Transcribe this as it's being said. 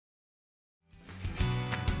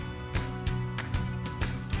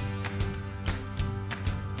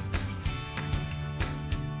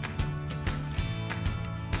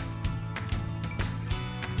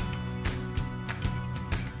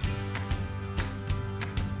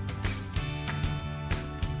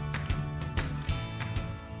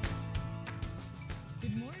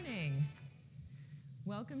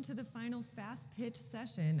Welcome to the final fast pitch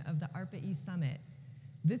session of the ARPA-E Summit.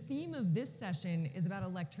 The theme of this session is about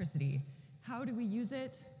electricity. How do we use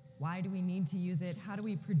it? Why do we need to use it? How do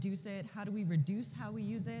we produce it? How do we reduce how we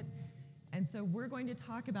use it? And so we're going to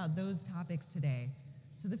talk about those topics today.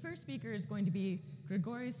 So the first speaker is going to be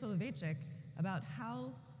Grigorii Soloveichik about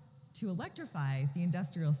how to electrify the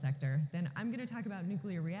industrial sector. Then I'm going to talk about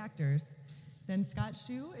nuclear reactors. Then Scott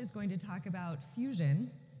Shu is going to talk about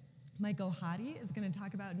fusion. Mike Ohadi is going to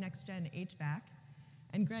talk about next-gen HVAC.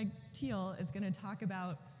 And Thiel is going to talk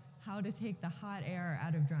about how to take the hot air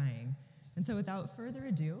out of drying. And so without further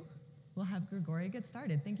ado, we'll have Grigorii get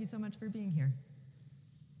started. Thank you so much for being here.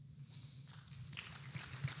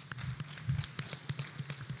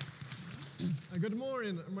 Good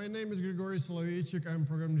morning. My name is Grigorii Soloveichik. I'm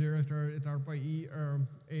Program Director at ARPA-E,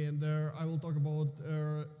 and I will talk about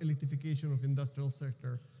electrification of industrial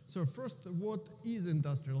sector. So first, what is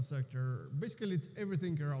industrial sector? Basically, it's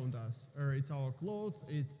everything around us. It's our clothes,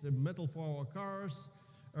 it's metal for our cars,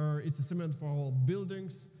 it's a cement for our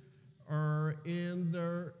buildings, and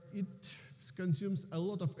it consumes a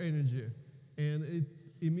lot of energy, and it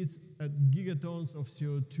emits gigatons of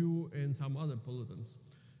CO2 and some other pollutants.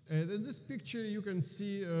 And in this picture, you can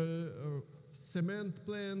see a cement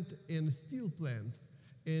plant and a steel plant,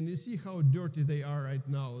 and you see how dirty they are right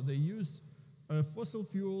now. They use fossil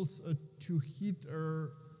fuels to heat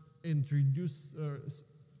and reduce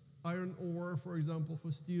iron ore, for example, for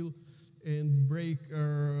steel, and break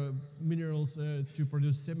minerals to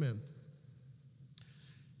produce cement.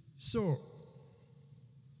 So,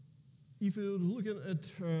 if you're looking at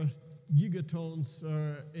gigatons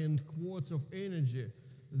and quotes of energy,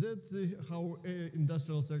 that's how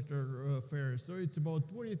industrial sector fares. So it's about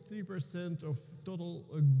 23% of total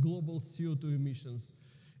global CO2 emissions.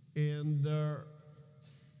 And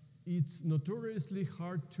it's notoriously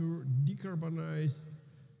hard to decarbonize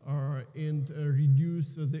and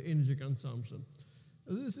reduce the energy consumption.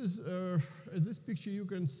 This is this picture you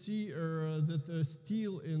can see that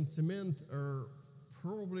steel and cement are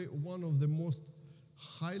probably one of the most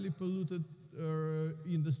highly polluted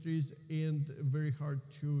industries and very hard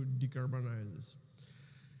to decarbonize this.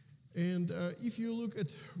 And if you look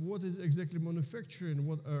at what is exactly manufacturing,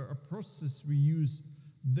 what are processes we use,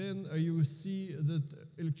 then you will see that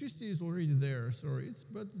electricity is already there. So it's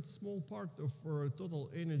a small part of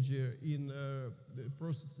total energy in the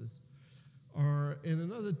processes. And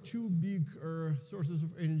another two big sources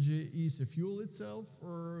of energy is the fuel itself,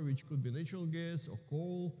 which could be natural gas or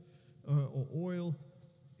coal or oil,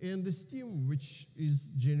 and the steam, which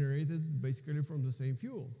is generated basically from the same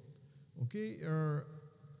fuel. Okay.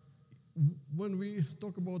 When we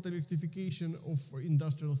talk about electrification of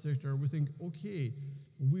industrial sector, we think, okay,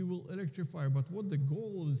 we will electrify, but what the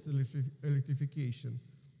goal is electrification?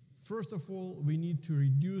 First of all, we need to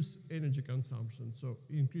reduce energy consumption, so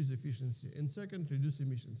increase efficiency. And second, reduce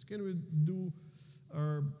emissions. Can we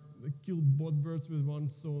kill both birds with one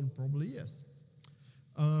stone? Probably yes.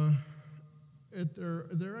 At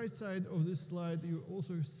the right side of this slide, you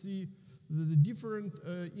also see that the different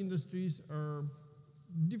industries are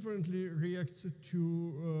differently react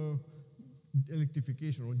to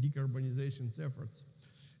electrification or decarbonization efforts.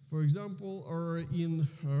 For example, in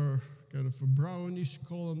kind of a brownish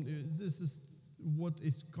column, this is what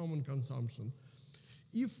is common consumption.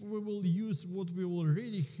 If we will use what we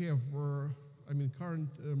already have for, current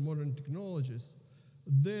modern technologies,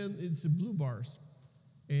 then it's blue bars.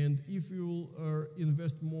 And if you will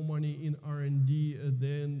invest more money in R&D,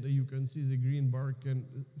 then you can see the green bar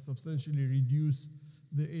can substantially reduce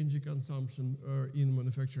the energy consumption in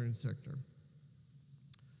manufacturing sector.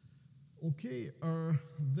 Okay,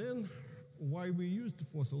 then why we use the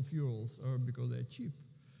fossil fuels? Because they're cheap.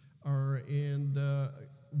 And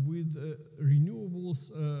with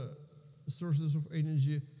renewables sources of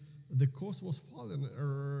energy, the cost was falling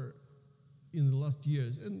in the last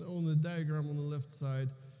years. And on the diagram on the left side,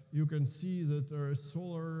 you can see that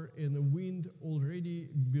solar and wind already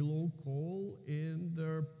below coal and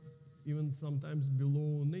even sometimes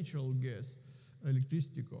below natural gas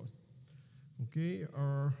electricity cost. Okay,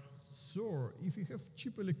 so if you have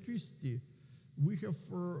cheap electricity, we have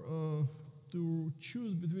to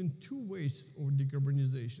choose between two ways of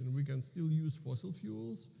decarbonization. We can still use fossil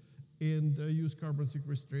fuels and use carbon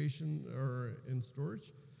sequestration and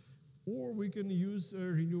storage, or we can use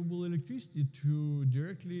renewable electricity to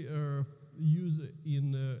directly use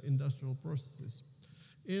in industrial processes.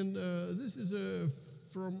 And this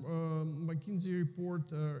is from McKinsey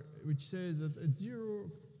report, which says that at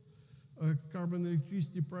zero carbon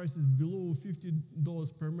electricity prices below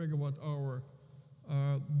 $50 per megawatt hour,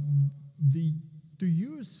 the to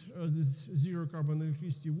use this zero carbon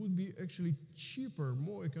electricity would be actually cheaper,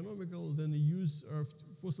 more economical than the use of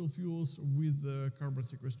fossil fuels with carbon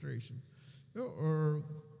sequestration.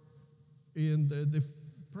 And the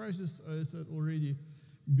prices, as I said already,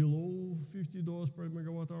 below $50 per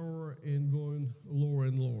megawatt hour and going lower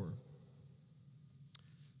and lower.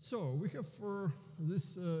 So we have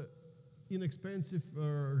this inexpensive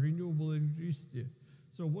renewable electricity.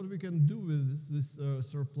 So what we can do with this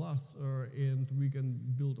surplus, and we can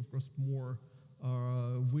build, of course, more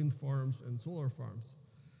wind farms and solar farms.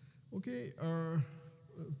 Okay,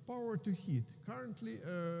 power to heat. Currently,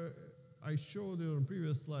 I showed you on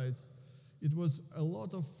previous slides, it was a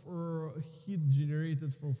lot of heat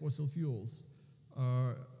generated from fossil fuels,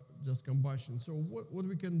 just combustion. So what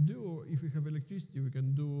we can do if we have electricity, we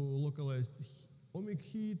can do localized ohmic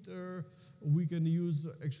heat, we can use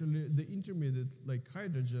actually the intermediate like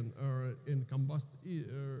hydrogen and combust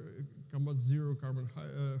zero carbon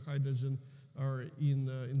hydrogen in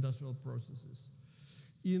industrial processes.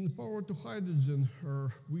 In power to hydrogen,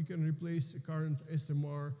 we can replace current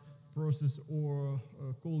SMR process or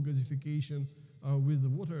coal gasification with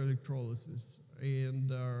water electrolysis.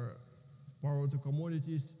 And power to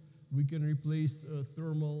commodities, we can replace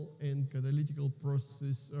thermal and catalytical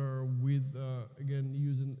processes with, again,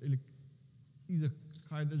 using either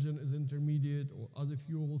hydrogen as intermediate or other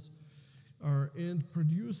fuels, and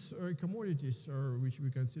produce commodities which we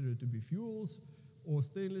consider to be fuels, or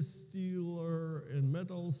stainless steel and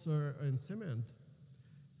metals and cement.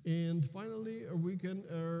 And finally, we can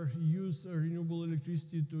use renewable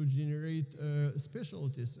electricity to generate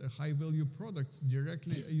specialties, high-value products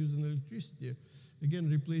directly using electricity. Again,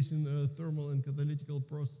 replacing thermal and catalytical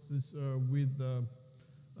processes with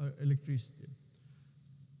electricity.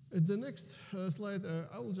 At the next slide,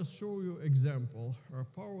 I will just show you example,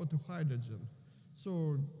 power to hydrogen.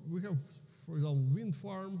 So we have, for example, wind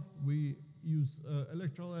farm. We use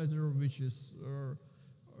electrolyzer, which is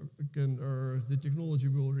the technology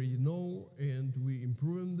we already know, and we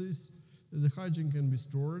improve this. The hydrogen can be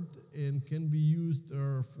stored and can be used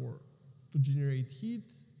to generate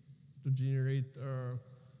heat, to generate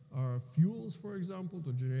fuels, for example,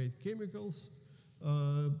 to generate chemicals,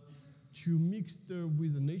 to mix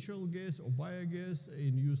with the natural gas or biogas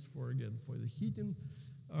and used for the heating.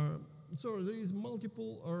 So there is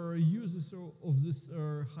multiple uses of this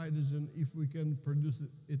hydrogen if we can produce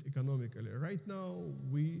it economically. Right now,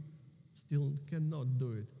 we still cannot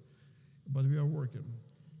do it, but we are working.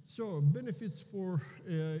 So benefits for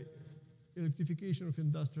electrification of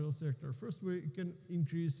industrial sector. First, we can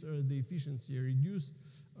increase the efficiency, reduce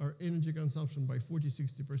our energy consumption by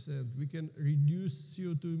 40–60%. We can reduce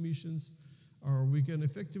CO2 emissions, or we can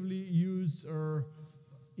effectively use our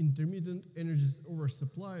intermittent energy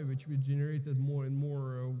oversupply, which we generated more and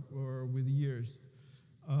more with years.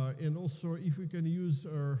 And also, if we can use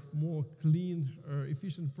more clean,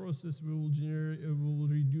 efficient process, we will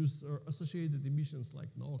reduce associated emissions like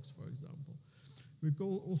NOx, for example. We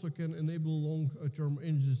also can enable long-term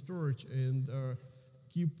energy storage and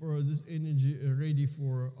keep this energy ready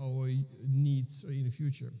for our needs in the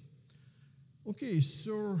future. Okay,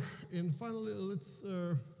 so, and finally, let's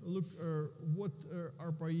look what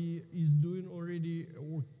ARPA-E is doing already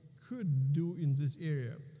or could do in this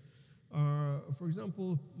area. For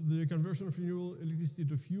example, the conversion of renewable electricity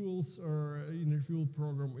to fuels in the fuel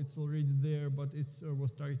program, it's already there, but it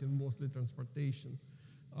was targeting mostly transportation.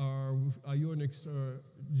 With ionics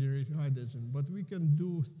generate hydrogen. But we can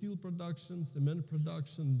do steel production, cement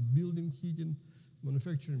production, building heating,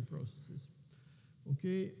 manufacturing processes.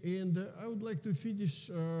 Okay, and I would like to finish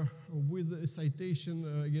with a citation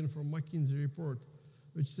again from McKinsey report,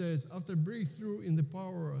 which says, after breakthrough in the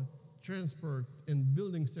power, transport, and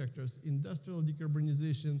building sectors, industrial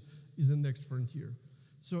decarbonization is the next frontier.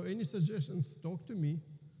 So any suggestions, talk to me,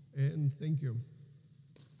 and thank you.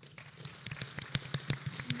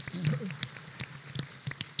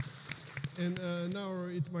 And now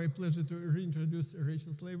it's my pleasure to reintroduce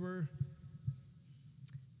Rachel Slaybaugh.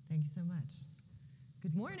 Thank you so much.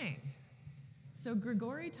 Good morning. So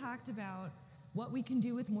Grigorii talked about what we can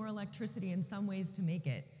do with more electricity in some ways to make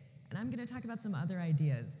it, and I'm going to talk about some other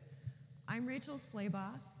ideas. I'm Rachel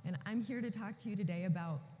Slaybaugh, and I'm here to talk to you today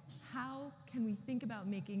about how can we think about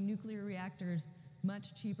making nuclear reactors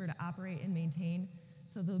much cheaper to operate and maintain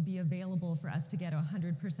so they'll be available for us to get a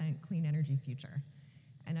 100% clean energy future.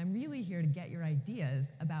 And I'm really here to get your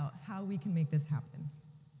ideas about how we can make this happen.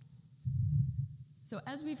 So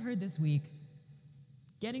as we've heard this week,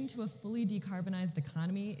 getting to a fully decarbonized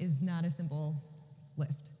economy is not a simple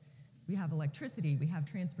lift. We have electricity, we have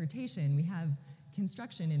transportation, we have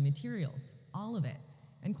construction and materials, all of it.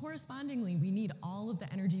 And correspondingly, we need all of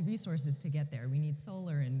the energy resources to get there. We need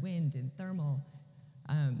solar and wind and thermal,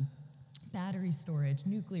 battery storage,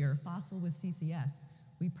 nuclear, fossil with CCS.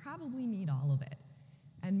 We probably need all of it.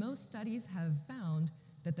 And most studies have found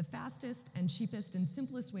that the fastest and cheapest and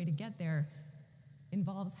simplest way to get there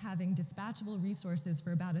involves having dispatchable resources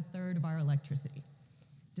for about a third of our electricity.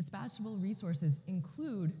 Dispatchable resources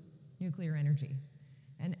include nuclear energy.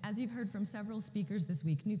 And as you've heard from several speakers this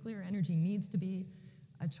week, nuclear energy needs to be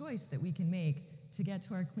a choice that we can make to get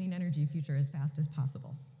to our clean energy future as fast as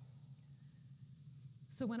possible.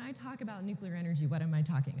 So when I talk about nuclear energy, what am I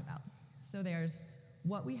talking about? So there's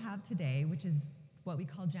what we have today, which is what we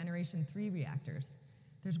call Generation 3 reactors.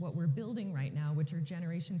 There's what we're building right now, which are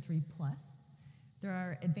Generation 3 plus. There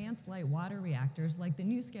are advanced light water reactors, like the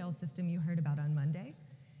NuScale system you heard about on Monday.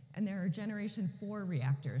 And there are Generation 4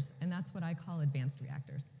 reactors, and that's what I call advanced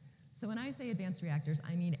reactors. So when I say advanced reactors,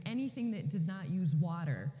 I mean anything that does not use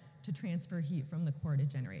water to transfer heat from the core to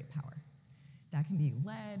generate power. That can be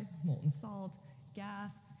lead, molten salt,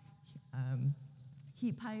 gas,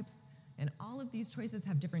 heat pipes, and all of these choices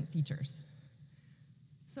have different features.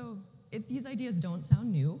 So if these ideas don't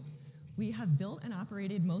sound new, we have built and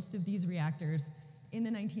operated most of these reactors in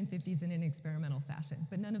the 1950s in an experimental fashion,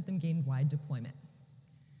 but none of them gained wide deployment.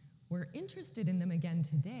 We're interested in them again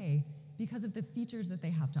today because of the features that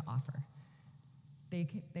they have to offer.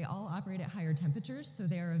 They all operate at higher temperatures, so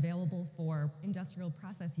they are available for industrial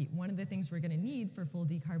process heat. One of the things we're going to need for full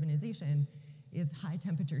decarbonization is high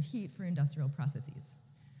temperature heat for industrial processes.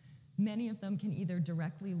 Many of them can either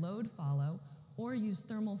directly load follow or use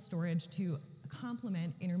thermal storage to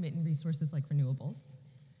complement intermittent resources like renewables.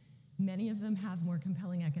 Many of them have more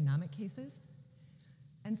compelling economic cases,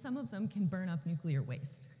 and some of them can burn up nuclear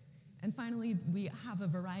waste. And finally, we have a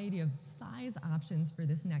variety of size options for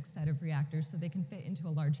this next set of reactors so they can fit into a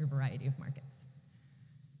larger variety of markets.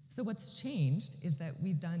 So what's changed is that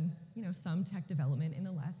we've done some tech development in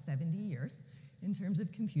the last 70 years in terms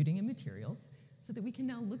of computing and materials so that we can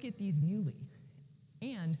now look at these newly.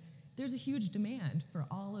 And there's a huge demand for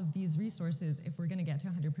all of these resources if we're going to get to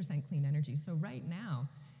 100% clean energy. So right now,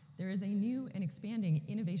 there is a new and expanding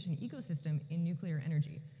innovation ecosystem in nuclear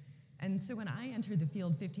energy. And so when I entered the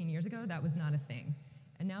field 15 years ago, that was not a thing.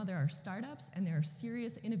 And now there are startups and there are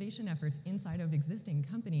serious innovation efforts inside of existing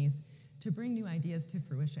companies to bring new ideas to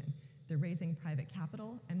fruition. They're raising private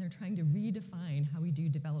capital and they're trying to redefine how we do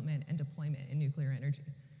development and deployment in nuclear energy.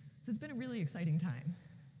 So it's been a really exciting time.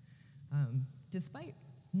 Despite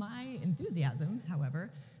my enthusiasm,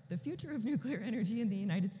 however, the future of nuclear energy in the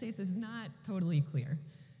United States is not totally clear.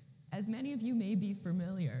 As many of you may be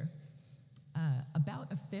familiar,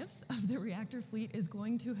 about a fifth of the reactor fleet is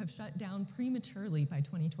going to have shut down prematurely by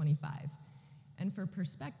 2025. And for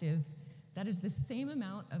perspective, that is the same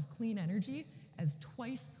amount of clean energy as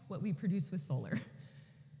twice what we produce with solar.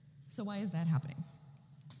 So why is that happening?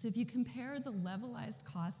 So if you compare the levelized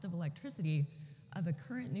cost of electricity of a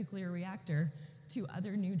current nuclear reactor to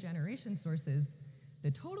other new generation sources,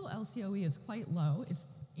 the total LCOE is quite low. It's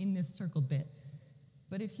in this circled bit.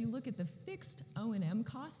 But if you look at the fixed O&M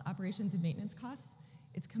costs, operations and maintenance costs,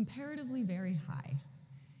 it's comparatively very high.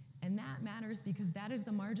 And that matters because that is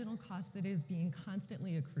the marginal cost that is being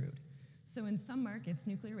constantly accrued. So in some markets,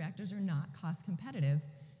 nuclear reactors are not cost competitive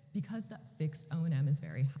because the fixed O&M is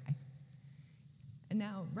very high. And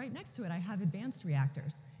now, right next to it, I have advanced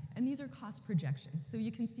reactors. And these are cost projections. So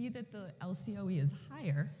you can see that the LCOE is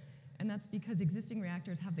higher, and that's because existing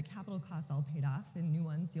reactors have the capital costs all paid off, and new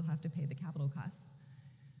ones, you'll have to pay the capital costs.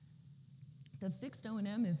 The fixed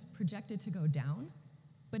O&M is projected to go down,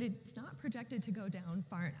 but it's not projected to go down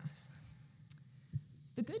far enough.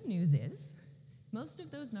 The good news is, most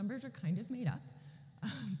of those numbers are kind of made up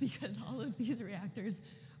because all of these reactors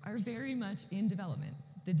are very much in development.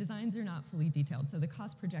 The designs are not fully detailed, so the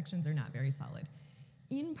cost projections are not very solid.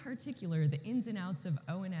 In particular, the ins and outs of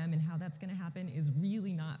O&M and how that's going to happen is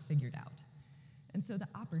really not figured out. And so the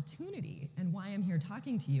opportunity, and why I'm here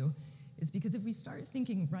talking to you, is because if we start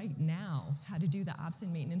thinking right now how to do the ops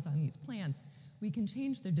and maintenance on these plants, we can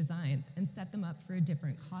change their designs and set them up for a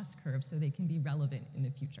different cost curve so they can be relevant in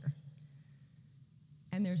the future.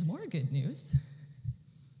 And there's more good news.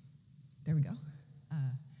 There we go.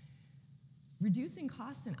 Reducing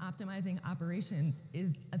costs and optimizing operations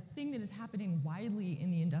is a thing that is happening widely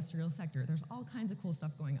in the industrial sector. There's all kinds of cool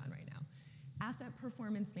stuff going on right now. Asset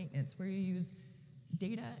performance maintenance, where you use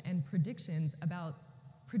data and predictions about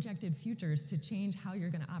projected futures to change how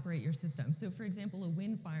you're going to operate your system. So for example, a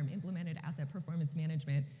wind farm implemented asset performance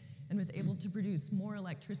management and was able to produce more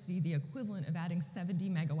electricity, the equivalent of adding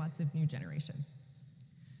 70 megawatts of new generation.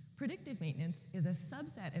 Predictive maintenance is a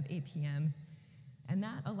subset of APM, And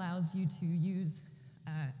that allows you to use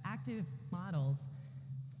active models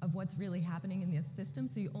of what's really happening in this system,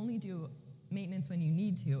 so you only do maintenance when you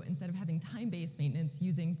need to, instead of having time-based maintenance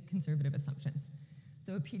using conservative assumptions.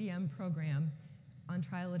 So a PDM program on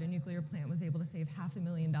trial at a nuclear plant was able to save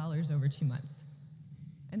 $500,000 over 2 months.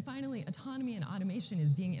 And finally, autonomy and automation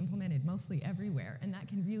is being implemented mostly everywhere, and that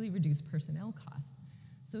can really reduce personnel costs.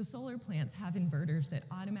 So solar plants have inverters that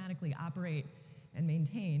automatically operate and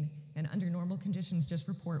maintain, and under normal conditions just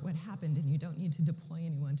report what happened, and you don't need to deploy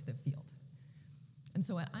anyone to the field. And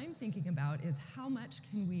so what I'm thinking about is how much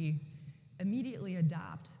can we immediately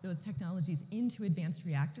adopt those technologies into advanced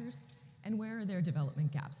reactors, and where are there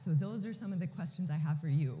development gaps? So those are some of the questions I have for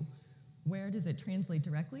you. Where does it translate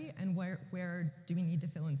directly, and where do we need to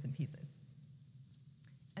fill in some pieces?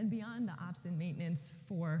 And beyond the ops and maintenance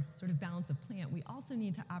for sort of balance of plant, we also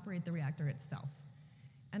need to operate the reactor itself.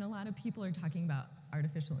 And a lot of people are talking about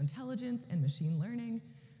artificial intelligence and machine learning,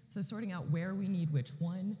 so sorting out where we need which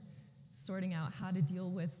one, sorting out how to deal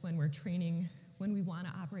with when we're training, when we want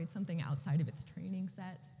to operate something outside of its training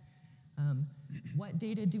set. What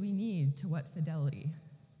data do we need to what fidelity?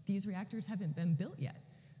 These reactors haven't been built yet,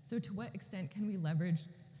 so to what extent can we leverage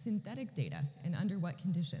synthetic data and under what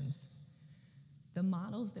conditions? The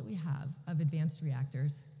models that we have of advanced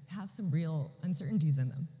reactors have some real uncertainties in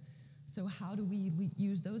them. So how do we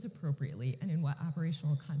use those appropriately and in what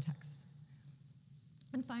operational contexts?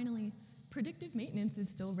 And finally, predictive maintenance is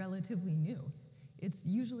still relatively new. It's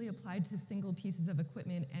usually applied to single pieces of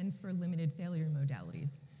equipment and for limited failure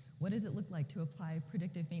modalities. What does it look like to apply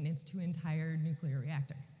predictive maintenance to an entire nuclear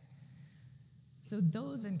reactor? So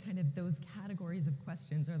those and kind of those categories of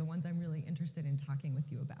questions are the ones I'm really interested in talking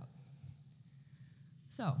with you about.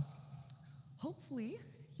 So hopefully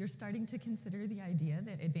you're starting to consider the idea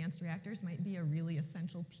that advanced reactors might be a really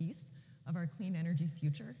essential piece of our clean energy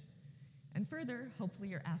future. And further, hopefully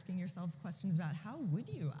you're asking yourselves questions about how would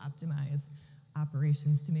you optimize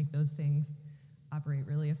operations to make those things operate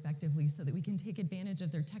really effectively so that we can take advantage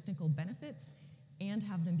of their technical benefits and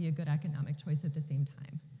have them be a good economic choice at the same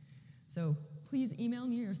time. So please email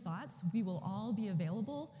me your thoughts. We will all be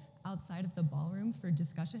available outside of the ballroom for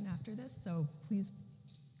discussion after this, so please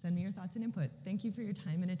send me your thoughts and input. Thank you for your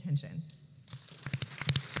time and attention.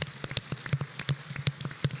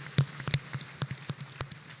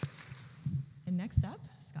 And next up,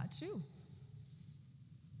 Scott Shue.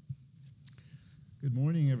 Good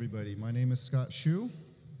morning, everybody. My name is Scott Shue.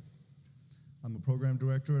 I'm a program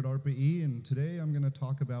director at ARPA-E, and today I'm going to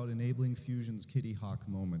talk about enabling fusion's Kitty Hawk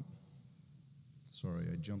moment. Sorry,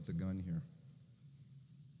 I jumped the gun here.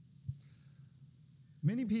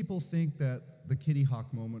 Many people think that the Kitty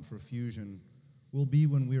Hawk moment for fusion will be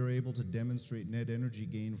when we are able to demonstrate net energy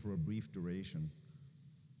gain for a brief duration.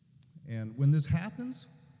 And when this happens,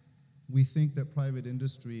 we think that private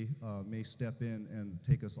industry may step in and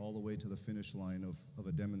take us all the way to the finish line of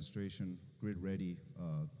a demonstration grid-ready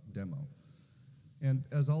demo. And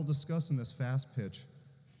as I'll discuss in this fast pitch,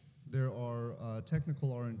 there are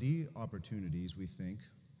technical R&D opportunities, we think,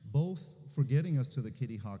 both for getting us to the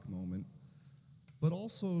Kitty Hawk moment, but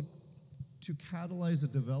also to catalyze the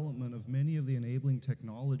development of many of the enabling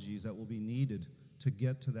technologies that will be needed to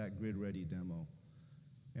get to that grid-ready demo.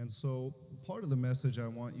 And so part of the message I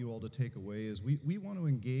want you all to take away is we want to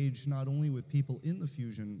engage not only with people in the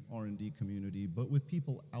fusion R&D community, but with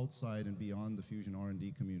people outside and beyond the fusion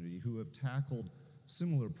R&D community who have tackled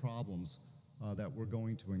similar problems that we're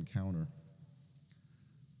going to encounter.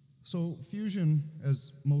 So fusion,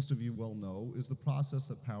 as most of you well know, is the process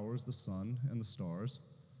that powers the sun and the stars,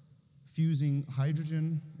 fusing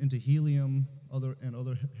hydrogen into helium and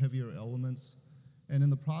other heavier elements, and in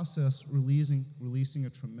the process releasing a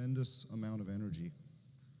tremendous amount of energy.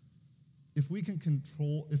 If we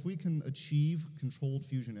can achieve controlled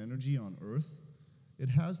fusion energy on Earth, it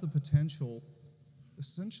has the potential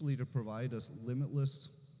essentially to provide us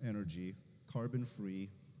limitless energy, carbon-free,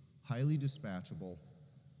 highly dispatchable,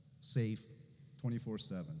 safe,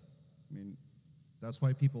 24/7. I mean, that's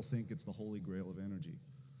why people think it's the holy grail of energy.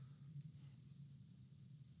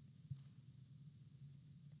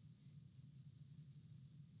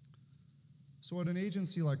 So at an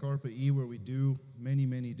agency like ARPA-E, where we do many,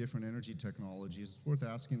 many different energy technologies, it's worth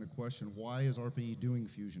asking the question, why is ARPA-E doing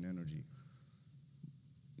fusion energy?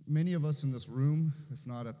 Many of us in this room, if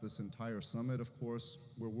not at this entire summit, of course,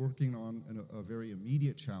 we're working on a very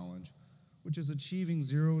immediate challenge, which is achieving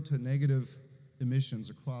zero to negative emissions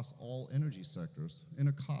across all energy sectors in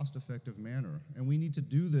a cost-effective manner. And we need to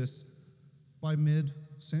do this by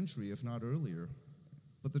mid-century, if not earlier.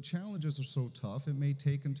 But the challenges are so tough, it may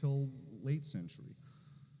take until late century.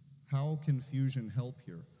 How can fusion help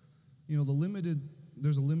here? You know, the limited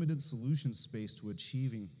there's a limited solution space to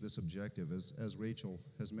achieving this objective, as Rachel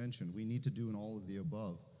has mentioned. We need to do in all of the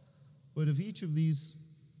above. But if each of these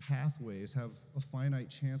pathways have a finite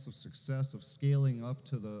chance of success, of scaling up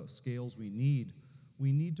to the scales we need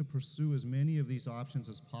to pursue as many of these options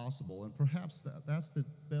as possible. And perhaps that's the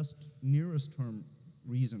best nearest term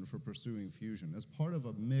reason for pursuing fusion, as part of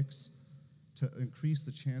a mix to increase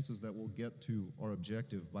the chances that we'll get to our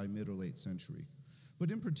objective by mid or late century. But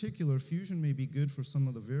in particular, fusion may be good for some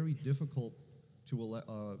of the very difficult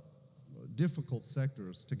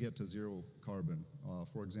sectors to get to zero carbon.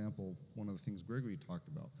 For example, one of the things Grigorii talked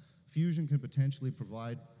about. Fusion can potentially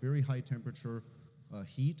provide very high temperature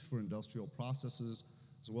heat for industrial processes,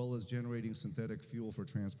 as well as generating synthetic fuel for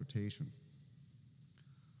transportation.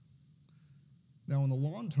 Now, in the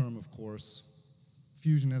long term, of course,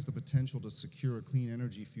 fusion has the potential to secure a clean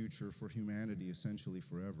energy future for humanity essentially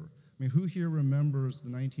forever. I mean, who here remembers the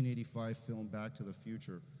 1985 film Back to the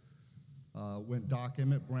Future, when Doc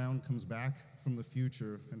Emmett Brown comes back from the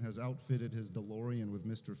future and has outfitted his DeLorean with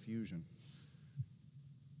Mr. Fusion?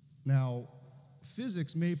 Now,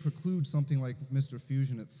 physics may preclude something like Mr.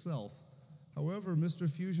 Fusion itself. However, Mr.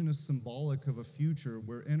 Fusion is symbolic of a future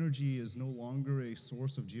where energy is no longer a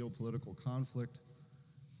source of geopolitical conflict,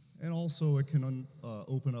 and also it can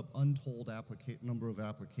open up untold number of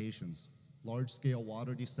applications. Large-scale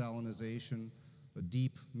water desalination, a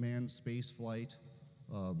deep manned space flight,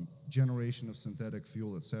 generation of synthetic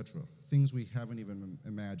fuel, etc. Things we haven't even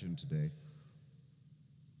imagined today.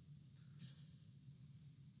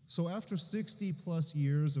 So after 60 plus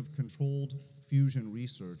years of controlled fusion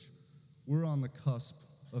research, we're on the cusp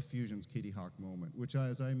of fusion's Kitty Hawk moment, which,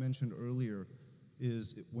 as I mentioned earlier,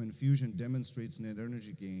 is when fusion demonstrates net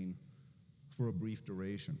energy gain for a brief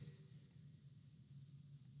duration.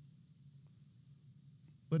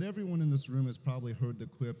 But everyone in this room has probably heard the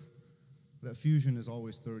quip that fusion is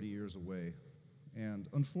always 30 years away. And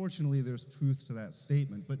unfortunately, there's truth to that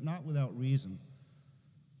statement, but not without reason.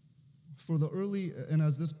 And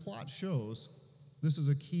as this plot shows, this is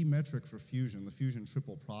a key metric for fusion, the fusion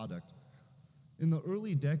triple product. In the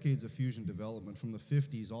early decades of fusion development, from the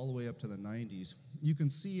 50s all the way up to the 90s, you can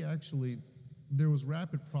see actually there was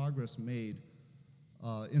rapid progress made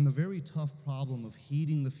in the very tough problem of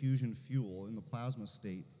heating the fusion fuel in the plasma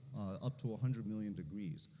state up to 100 million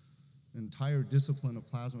degrees. An entire discipline of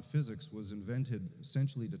plasma physics was invented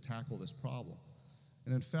essentially to tackle this problem.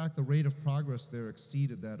 And in fact, the rate of progress there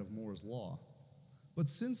exceeded that of Moore's law. But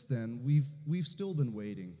since then, we've still been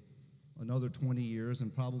waiting another 20 years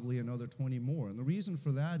and probably another 20 more. And the reason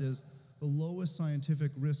for that is the lowest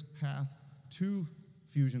scientific risk path to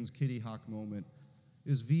fusion's Kitty Hawk moment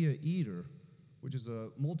is via ITER, which is a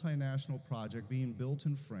multinational project being built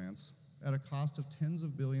in France at a cost of tens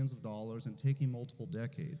of billions of dollars and taking multiple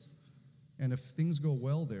decades. And if things go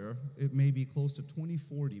well there, it may be close to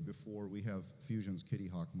 2040 before we have fusion's Kitty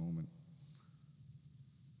Hawk moment.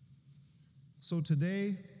 So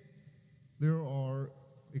today, there are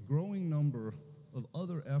a growing number of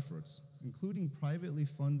other efforts, including privately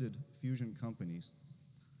funded fusion companies.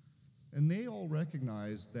 And they all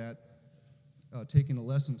recognize that, taking the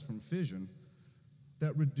lessons from fission,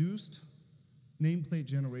 that reduced nameplate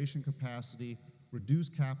generation capacity,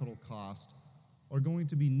 reduced capital cost, are going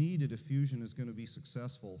to be needed if fusion is going to be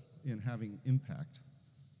successful in having impact.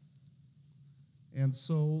 And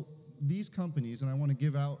so these companies, and I want to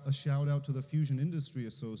give out a shout out to the Fusion Industry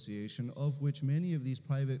Association, of which many of these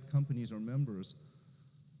private companies are members.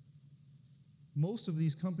 Most of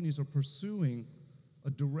these companies are pursuing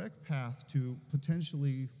a direct path to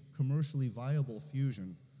potentially commercially viable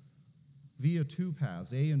fusion via two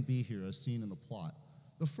paths, A and B here as seen in the plot.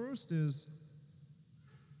 The first is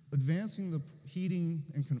advancing the heating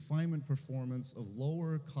and confinement performance of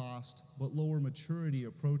lower cost but lower maturity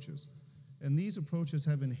approaches. And these approaches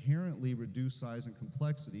have inherently reduced size and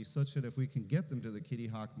complexity such that if we can get them to the Kitty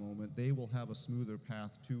Hawk moment, they will have a smoother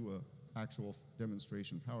path to an actual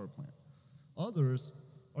demonstration power plant. Others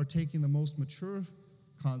are taking the most mature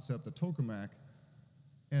concept, the tokamak,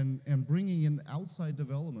 and bringing in outside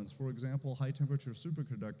developments, for example, high temperature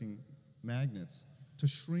superconducting magnets, to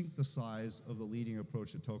shrink the size of the leading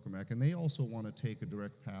approach to tokamak, and they also want to take a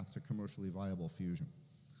direct path to commercially viable fusion,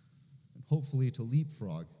 and hopefully to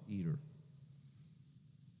leapfrog ITER.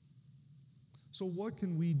 So what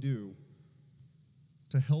can we do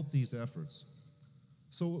to help these efforts?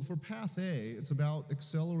 So for Path A, it's about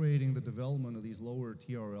accelerating the development of these lower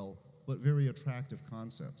TRL, but very attractive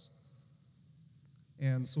concepts.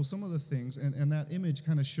 And so some of the things, and that image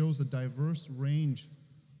kind of shows the diverse range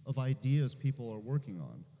of ideas people are working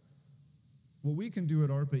on. What we can do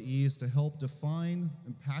at ARPA-E is to help define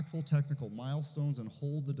impactful technical milestones and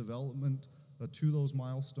hold the development to those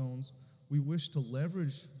milestones. We wish to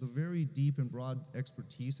leverage the very deep and broad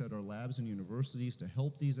expertise at our labs and universities to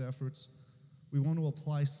help these efforts. We want to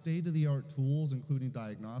apply state-of-the-art tools, including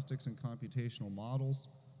diagnostics and computational models,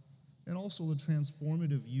 and also the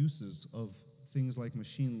transformative uses of things like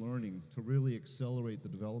machine learning to really accelerate the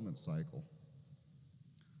development cycle.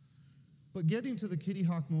 But getting to the Kitty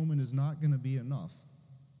Hawk moment is not going to be enough.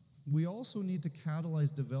 We also need to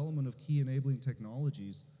catalyze development of key enabling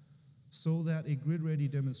technologies so that a grid-ready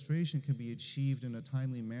demonstration can be achieved in a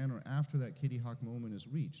timely manner after that Kitty Hawk moment is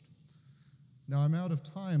reached. Now, I'm out of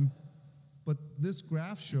time, but this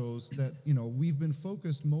graph shows that, we've been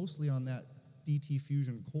focused mostly on that DT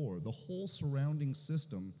fusion core. The whole surrounding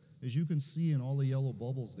system, as you can see in all the yellow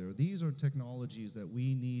bubbles there, these are technologies that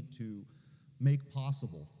we need to make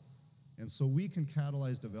possible. And so we can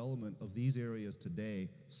catalyze development of these areas today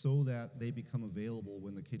so that they become available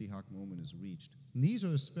when the Kitty Hawk moment is reached. And these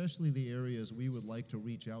are especially the areas we would like to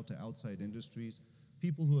reach out to outside industries,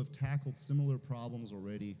 people who have tackled similar problems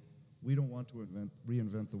already. We don't want to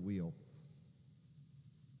reinvent the wheel.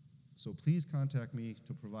 So please contact me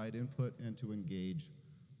to provide input and to engage.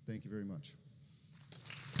 Thank you very much.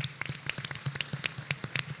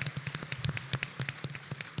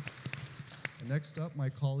 And next up, my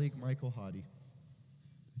colleague, Mike Ohadi.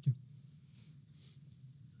 Thank you.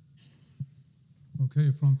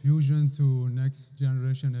 Okay, from fusion to next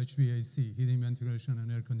generation HVAC, heating, ventilation,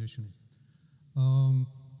 and air conditioning.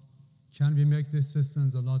 Can we make these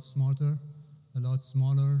systems a lot smarter, a lot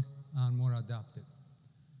smaller, and more adaptive?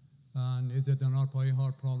 And is it an ARPA-E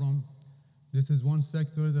hard problem? This is one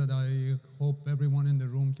sector that I hope everyone in the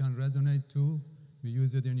room can resonate to. We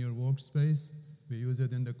use it in your workspace. We use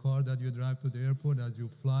it in the car that you drive to the airport as you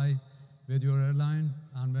fly with your airline.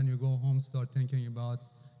 And when you go home, start thinking about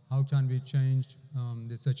how can we change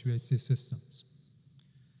these HVAC systems.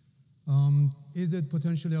 Is it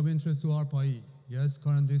potentially of interest to ARPA-E? Yes,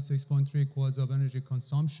 currently 6.3 quads of energy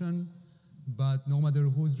consumption, but no matter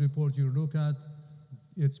whose report you look at,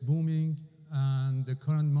 it's booming, and the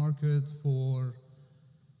current market for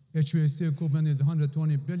HVAC equipment is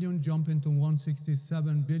 120 billion, jumping to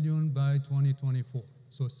 167 billion by 2024.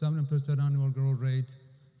 So 7% annual growth rate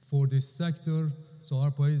for this sector. So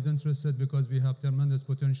ARPA is interested because we have tremendous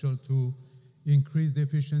potential to increase the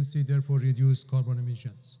efficiency, therefore reduce carbon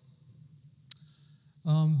emissions.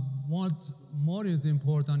 What more is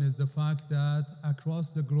important is the fact that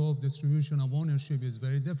across the globe, distribution of ownership is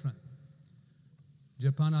very different.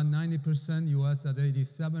 Japan at 90%, US at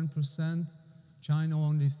 87%, China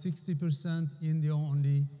only 60%, India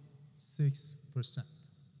only 6%.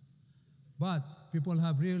 But people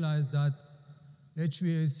have realized that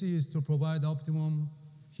HVAC is to provide optimum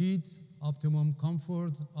heat, optimum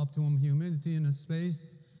comfort, optimum humidity in a space.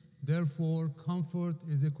 Therefore, comfort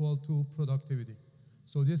is equal to productivity.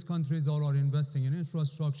 So these countries all are investing in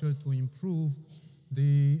infrastructure to improve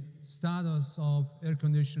the status of air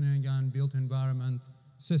conditioning and built environment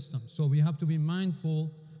systems. So we have to be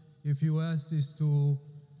mindful if US is to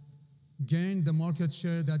gain the market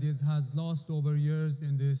share that it has lost over years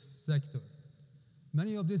in this sector.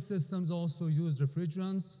 Many of these systems also use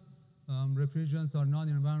refrigerants. Refrigerants are not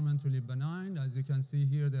environmentally benign. As you can see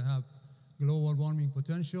here, they have global warming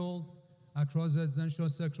potential across residential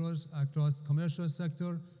sectors, across commercial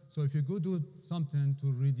sector. So if you could do something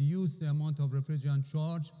to reduce the amount of refrigerant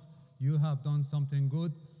charge, you have done something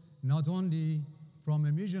good, not only from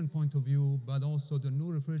emission point of view, but also the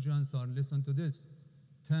new refrigerants are, listen to this,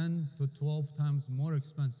 10 to 12 times more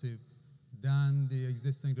expensive than the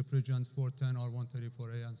existing refrigerants 410 or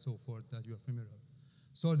 134A and so forth that you're familiar with.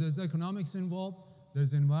 So there's economics involved,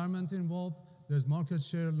 there's environment involved, there's market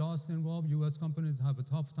share loss involved. US companies have a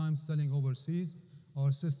tough time selling overseas.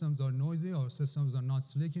 Our systems are noisy, our systems are not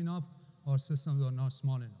slick enough, our systems are not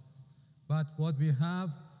small enough. But what we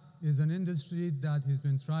have is an industry that has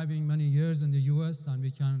been thriving many years in the US, and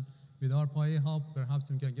we can, with ARPA-E help, perhaps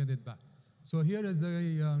we can get it back. So here is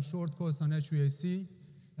a short course on HVAC.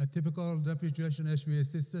 A typical refrigeration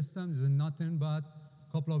HVAC system is nothing but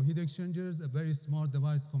a couple of heat exchangers, a very smart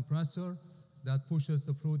device compressor that pushes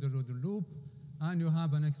the fluid through the loop, and you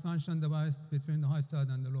have an expansion device between the high side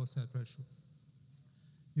and the low side pressure.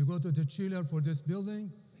 You go to the chiller for this building,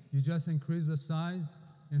 you just increase the size.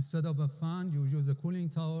 Instead of a fan, you use a cooling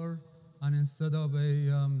tower, and instead of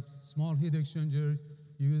a small heat exchanger,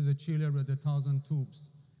 you use a chiller with 1,000 tubes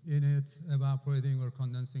in it, evaporating or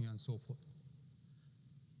condensing and so forth.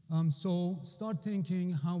 So start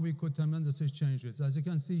thinking how we could tremendously change this. As you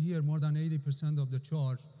can see here, more than 80% of the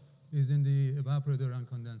charge is in the evaporator and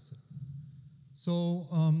condenser. So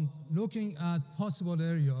looking at possible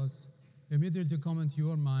areas, immediately come into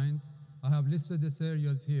your mind. I have listed these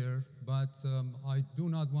areas here, but I do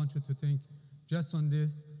not want you to think just on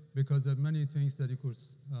this, because there are many things that you could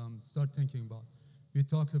start thinking about. We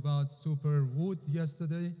talked about super wood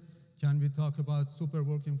yesterday. Can we talk about super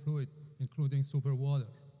working fluid, including super water?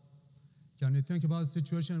 Can we think about a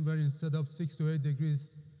situation where instead of 6 to 8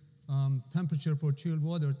 degrees temperature for chilled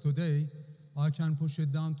water today, I can push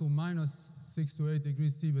it down to minus 6 to 8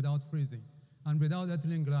 degrees C without freezing and without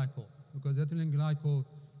ethylene glycol, because ethylene glycol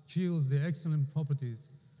kills the excellent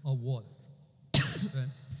properties of water. Okay?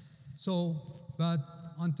 So, but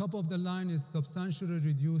on top of the line is substantially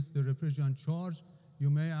reduce the refrigerant charge. You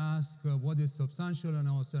may ask, what is substantial? And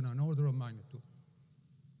I will say an order of magnitude.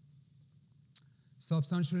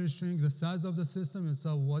 Substantially shrink the size of the system, and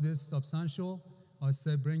so what is substantial? I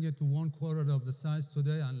say bring it to 1/4 of the size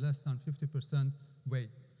today and less than 50% weight.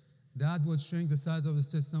 That would shrink the size of the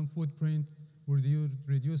system footprint, would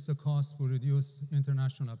reduce the cost, would reduce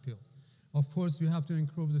international appeal. Of course, we have to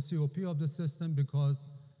improve the COP of the system, because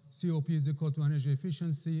COP is equal to energy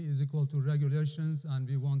efficiency, is equal to regulations, and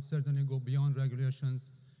we won't certainly go beyond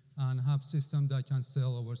regulations and have systems that can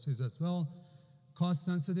sell overseas as well. Cost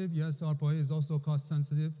sensitive, yes, ARPA-E is also cost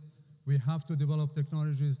sensitive. We have to develop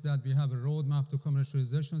technologies that we have a roadmap to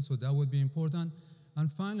commercialization, so that would be important.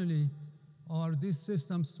 And finally, are these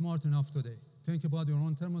systems smart enough today? Think about your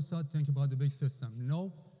own thermostat, think about the big system.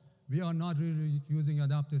 No, we are not really using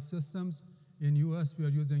adaptive systems. In US, we are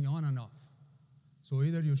using on and off. So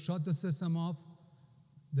either you shut the system off,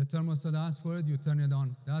 the thermostat asks for it, you turn it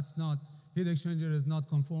on. That's not, heat exchanger is not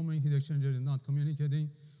conforming, heat exchanger is not communicating.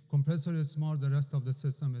 Compressor is smart, the rest of the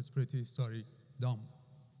system is pretty, dumb.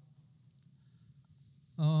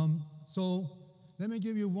 So let me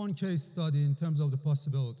give you one case study in terms of the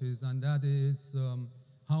possibilities, and that is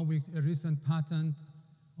a recent patent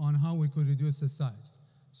on how we could reduce the size.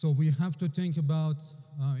 So we have to think about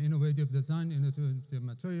innovative design, innovative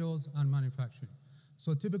materials, and manufacturing.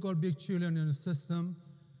 So typical big chiller in a system,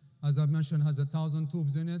 as I mentioned, has 1,000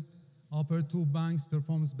 tubes in it. Upper tube banks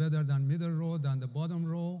performs better than middle row than the bottom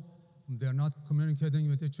row. They're not communicating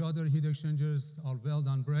with each other. Heat exchangers are weld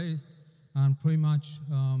and brazed, and pretty much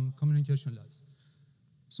communicationless.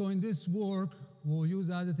 So in this work, we'll use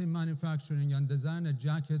additive manufacturing and design a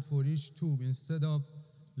jacket for each tube. Instead of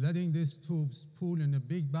letting these tubes pool in a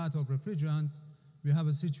big bath of refrigerants, we have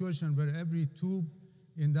a situation where every tube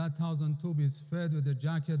in that 1,000 tube is fed with a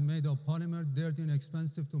jacket made of polymer, dirty and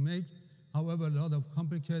expensive to make. However, a lot of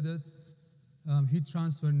complicated heat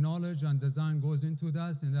transfer knowledge and design goes into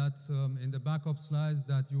that. In the backup slides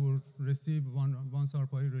that you will receive once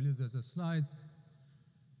ARPA-E releases the slides,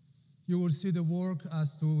 you will see the work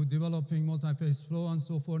as to developing multi-phase flow and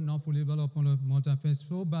so forth, not fully developed multi-phase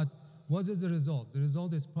flow, but what is the result? The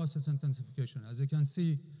result is process intensification. As you can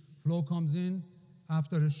see, flow comes in.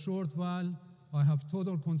 After a short while, I have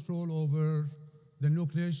total control over the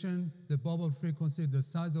nucleation, the bubble frequency, the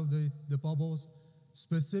size of the bubbles,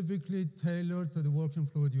 specifically tailored to the working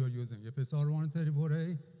fluid you are using. If it's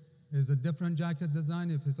R134A, it's a different jacket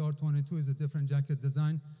design. If it's R22, it's a different jacket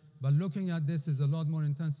design. But looking at this is a lot more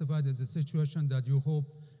intensified. It's a situation that you hope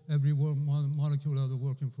every molecule of the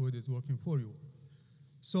working fluid is working for you.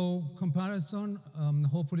 So comparison,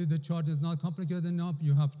 hopefully the chart is not complicated enough.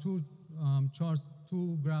 You have two charts,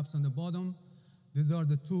 two graphs on the bottom. These are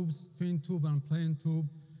the tubes, fin tube and plain tube.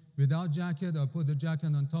 Without jacket, I put the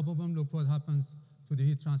jacket on top of them. Look what happens to the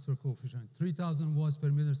heat transfer coefficient. 3,000 watts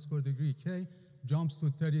per meter square degree K jumps to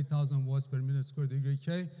 30,000 watts per meter square degree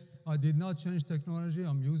K. I did not change technology.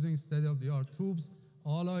 I'm using state-of-the-art tubes.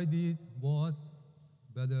 All I did was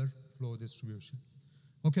better flow distribution.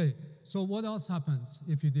 Okay, so what else happens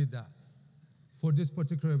if you did that for this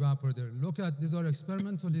particular evaporator? Look at, these are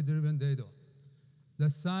experimentally driven data. The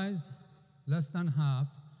size, less than half.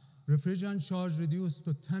 Refrigerant charge reduced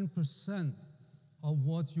to 10% of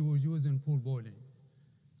what you would use in pool boiling.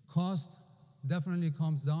 Cost definitely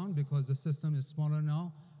comes down because the system is smaller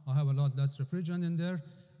now. I have a lot less refrigerant in there.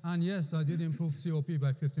 And yes, I did improve COP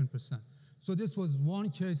by 15%. So this was one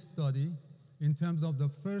case study in terms of the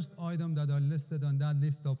first item that I listed on that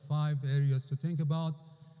list of 5 areas to think about.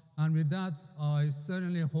 And with that, I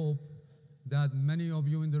certainly hope that many of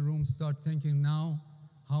you in the room start thinking now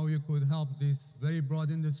how you could help this very broad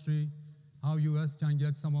industry, how US can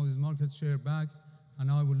get some of its market share back, and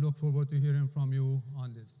I will look forward to hearing from you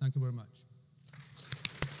on this. Thank you very much.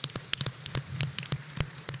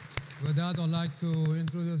 With that, I'd like to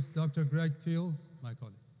introduce Dr. Greg Thiel, my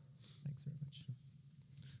colleague. Thanks very much.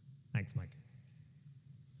 Thanks, Mike.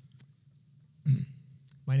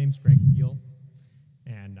 My name's Greg Thiel,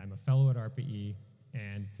 and I'm a fellow at ARPA-E,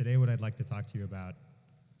 and today what I'd like to talk to you about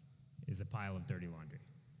is a pile of dirty laundry.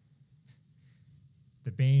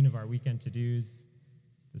 The bane of our weekend to-dos,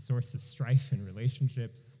 the source of strife in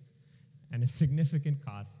relationships, and a significant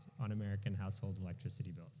cost on American household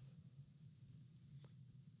electricity bills.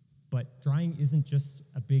 But drying isn't just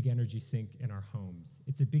a big energy sink in our homes.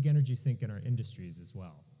 It's a big energy sink in our industries as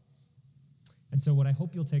well. And so what I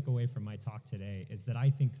hope you'll take away from my talk today is that I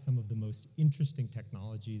think some of the most interesting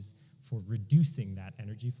technologies for reducing that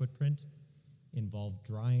energy footprint involve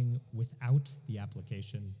drying without the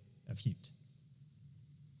application of heat.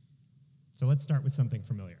 So let's start with something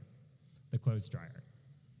familiar, the clothes dryer.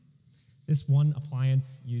 This one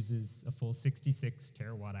appliance uses a full 66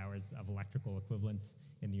 terawatt hours of electrical equivalents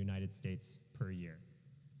in the United States per year.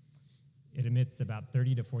 It emits about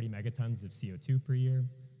 30 to 40 megatons of CO2 per year.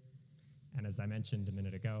 And as I mentioned a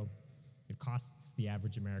minute ago, it costs the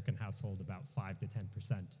average American household about 5 to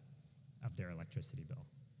 10% of their electricity bill.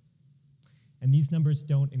 And these numbers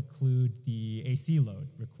don't include the AC load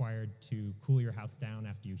required to cool your house down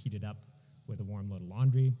after you heat it up with a warm load of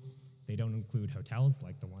laundry. They don't include hotels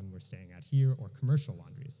like the one we're staying at here or commercial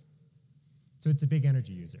laundries. So it's a big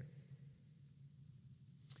energy user.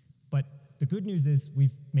 But the good news is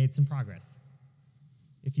we've made some progress.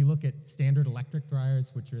 If you look at standard electric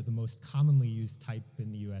dryers, which are the most commonly used type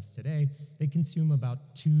in the US today, they consume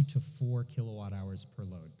about 2 to 4 kilowatt hours per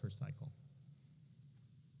load per cycle.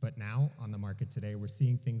 But now, on the market today, we're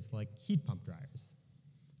seeing things like heat pump dryers.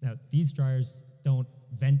 Now, these dryers don't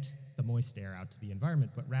vent the moist air out to the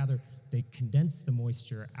environment, but rather they condense the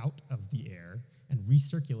moisture out of the air and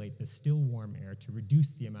recirculate the still warm air to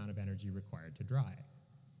reduce the amount of energy required to dry.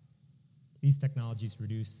 These technologies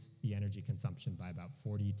reduce the energy consumption by about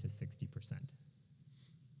 40 to 60%.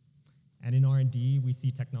 And in R&D, we see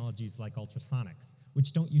technologies like ultrasonics,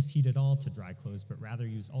 which don't use heat at all to dry clothes, but rather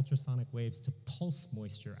use ultrasonic waves to pulse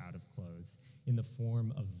moisture out of clothes in the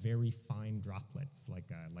form of very fine droplets,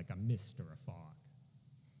 like a mist or a fog.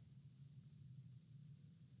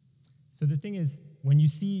 So the thing is, when you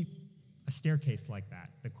see a staircase like that,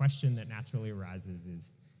 the question that naturally arises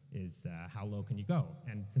is how low can you go?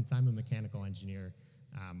 And since I'm a mechanical engineer,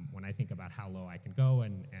 when I think about how low I can go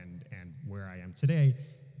and where I am today,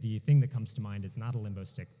 the thing that comes to mind is not a limbo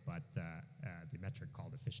stick, but the metric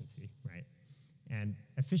called efficiency, right? And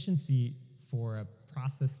efficiency for a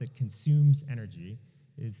process that consumes energy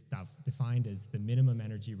is defined as the minimum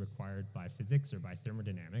energy required by physics or by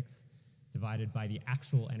thermodynamics divided by the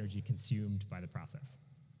actual energy consumed by the process.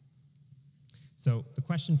 So the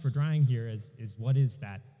question for drying here is what is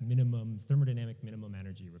that minimum, thermodynamic minimum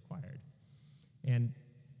energy required? And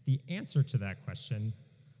the answer to that question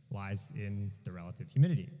lies in the relative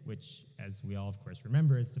humidity, which, as we all, of course,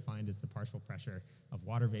 remember, is defined as the partial pressure of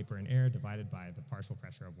water vapor in air divided by the partial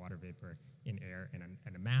pressure of water vapor in air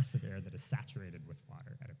and a mass of air that is saturated with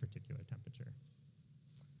water at a particular temperature.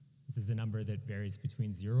 This is a number that varies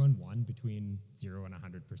between 0 and 1, between 0 and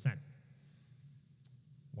 100%.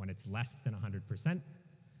 When it's less than 100%,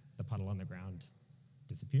 the puddle on the ground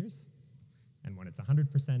disappears, and when it's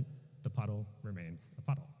 100%, the puddle remains a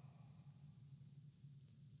puddle.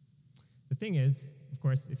 The thing is, of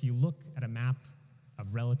course, if you look at a map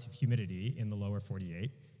of relative humidity in the lower 48,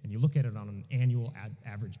 and you look at it on an annual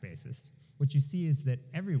average basis, what you see is that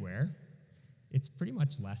everywhere, it's pretty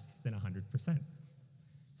much less than 100%.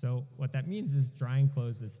 So what that means is drying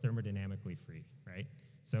clothes is thermodynamically free, right?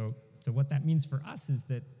 So what that means for us is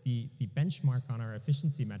that the benchmark on our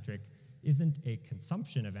efficiency metric isn't a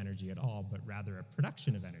consumption of energy at all, but rather a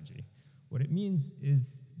production of energy. What it means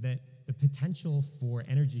is that the potential for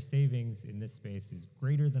energy savings in this space is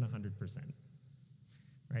greater than 100%,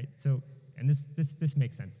 right? So, and this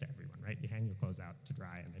makes sense to everyone, right? You hang your clothes out to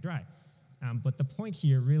dry and they dry. But the point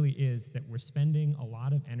here really is that we're spending a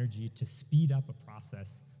lot of energy to speed up a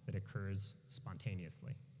process that occurs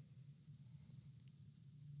spontaneously.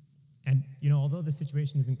 And, although the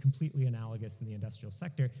situation isn't completely analogous in the industrial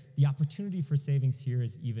sector, the opportunity for savings here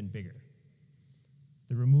is even bigger.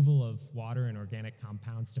 The removal of water and organic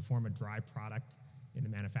compounds to form a dry product in the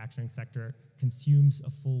manufacturing sector consumes a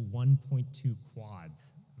full 1.2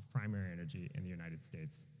 quads of primary energy in the United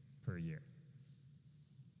States per year.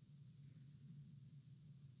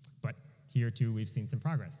 But here, too, we've seen some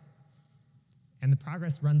progress. And the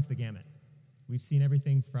progress runs the gamut. We've seen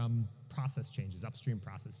everything from process changes, upstream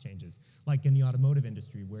process changes, like in the automotive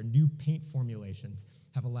industry, where new paint formulations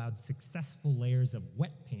have allowed successful layers of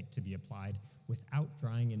wet paint to be applied without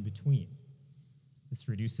drying in between. This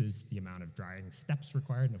reduces the amount of drying steps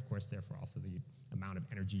required, and of course, therefore, also the amount of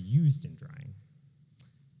energy used in drying.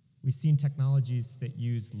 We've seen technologies that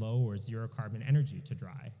use low or zero carbon energy to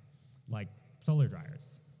dry, like solar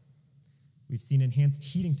dryers. We've seen enhanced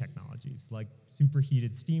heating technologies like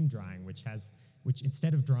superheated steam drying, which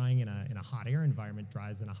instead of drying in a hot air environment,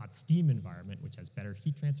 dries in a hot steam environment, which has better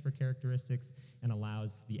heat transfer characteristics and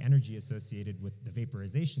allows the energy associated with the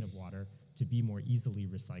vaporization of water to be more easily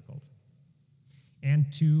recycled.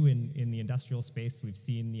 And two, in the industrial space, we've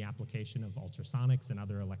seen the application of ultrasonics and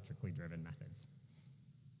other electrically driven methods.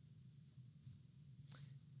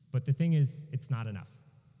 But the thing is, it's not enough.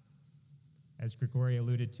 As Grigorii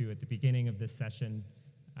alluded to at the beginning of this session,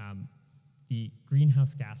 the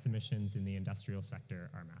greenhouse gas emissions in the industrial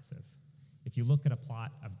sector are massive. If you look at a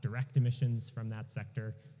plot of direct emissions from that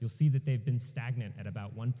sector, you'll see that they've been stagnant at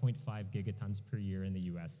about 1.5 gigatons per year in the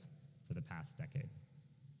US for the past decade.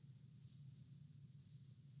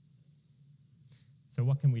 So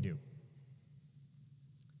what can we do?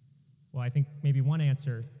 Well, I think maybe one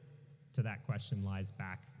answer to that question lies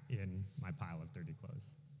back in my pile of dirty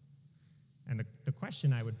clothes. And the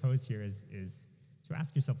question I would pose here is to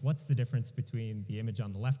ask yourself, what's the difference between the image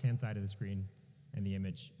on the left-hand side of the screen and the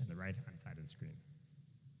image on the right-hand side of the screen?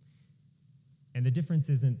 And the difference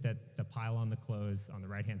isn't that the pile on the clothes on the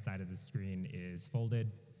right-hand side of the screen is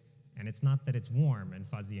folded, and it's not that it's warm and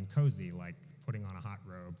fuzzy and cozy like putting on a hot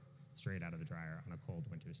robe straight out of the dryer on a cold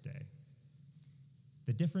winter's day.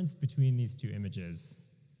 The difference between these two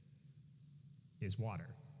images is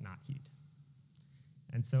water, not heat.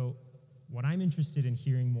 And so what I'm interested in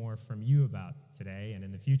hearing more from you about today and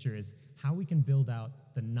in the future is how we can build out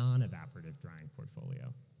the non-evaporative drying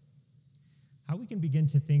portfolio. How we can begin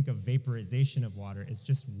to think of vaporization of water as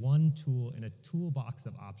just one tool in a toolbox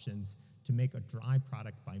of options to make a dry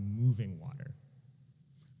product by moving water.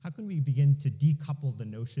 How can we begin to decouple the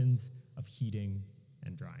notions of heating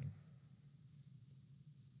and drying?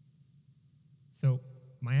 So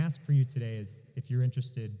my ask for you today is, if you're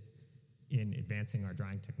interested in advancing our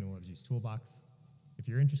drying technologies toolbox, if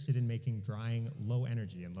you're interested in making drying low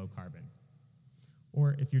energy and low carbon,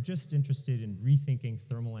 or if you're just interested in rethinking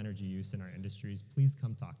thermal energy use in our industries, please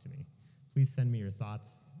come talk to me. Please send me your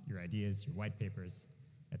thoughts, your ideas, your white papers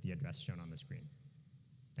at the address shown on the screen.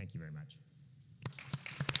 Thank you very much.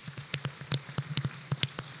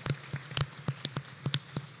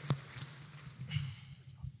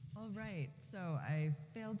 All right, so I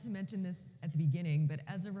failed to mention this at the beginning, but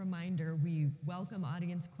as a reminder, we welcome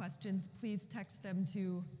audience questions. Please text them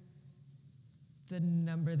to the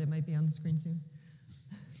number that might be on the screen soon.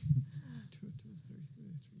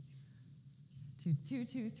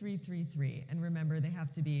 22333. And remember, they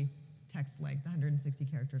have to be text length, 160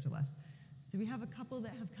 characters or less. So we have a couple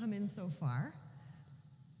that have come in so far.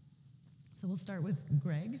 So we'll start with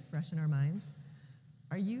Greg, fresh in our minds.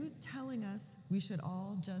 Are you telling us we should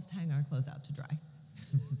all just hang our clothes out to dry?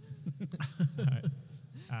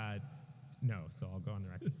 No, so I'll go on the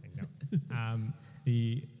record saying no.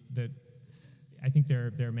 I think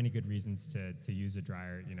there are many good reasons to use a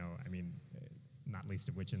dryer. Not least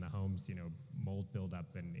of which in the homes, mold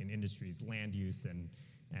buildup and in industries, land use and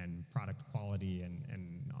product quality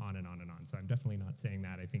and on and on and on. So I'm definitely not saying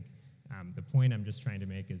that. I think the point I'm just trying to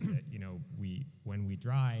make is that when we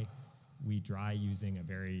dry using a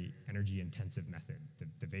very energy-intensive method,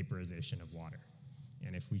 the vaporization of water.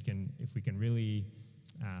 And if we can really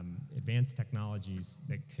advance technologies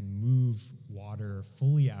that can move water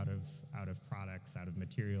fully out of products, out of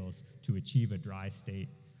materials to achieve a dry state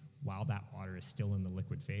while that water is still in the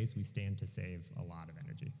liquid phase, we stand to save a lot of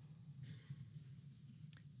energy.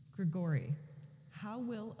 Grigorii, how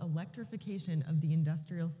will electrification of the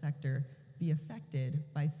industrial sector be affected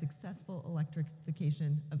by successful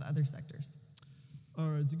electrification of other sectors?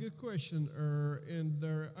 It's a good question, and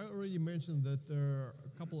I already mentioned that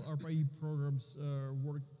a couple of ARPA-E programs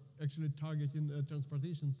work actually targeting the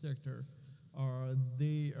transportation sector.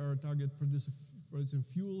 They are producing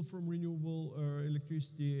fuel from renewable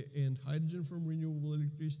electricity and hydrogen from renewable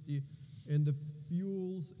electricity, and the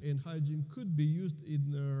fuels and hydrogen could be used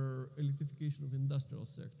in electrification of industrial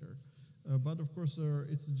sector. But of course,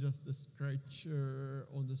 it's just a scratch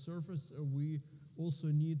on the surface. We also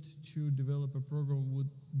need to develop a program would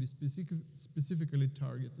be specifically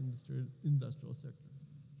target industrial sector.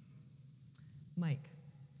 Mike,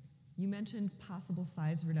 you mentioned possible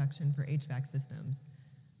size reduction for HVAC systems,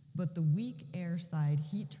 but the weak air side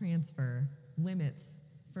heat transfer limits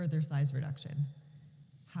further size reduction.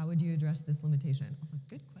 How would you address this limitation? Also,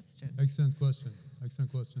 good question. Excellent question.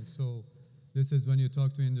 Excellent question. So this is when you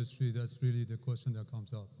talk to industry, that's really the question that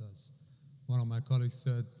comes up. As one of my colleagues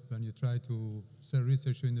said, when you try to sell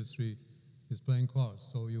research to industry, it's playing cards.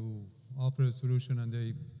 So you offer a solution and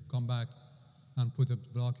they come back and put a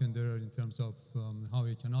block in there in terms of how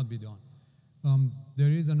it cannot be done. There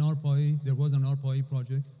was an ARPA-E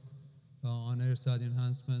project on airside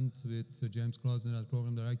enhancement with James Klausner as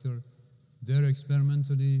program director. There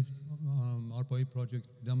experimentally, ARPA-E project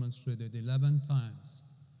demonstrated 11 times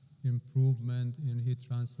improvement in heat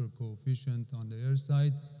transfer coefficient on the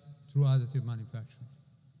airside through additive manufacturing.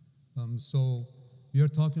 So we are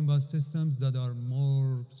talking about systems that are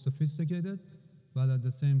more sophisticated, but at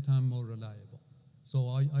the same time more reliable. So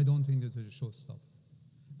I don't think this is a showstopper.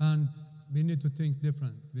 And we need to think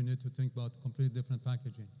different. We need to think about completely different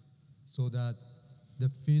packaging so that the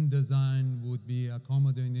fin design would be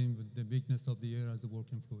accommodating with the weakness of the air as a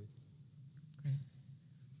working fluid. Great.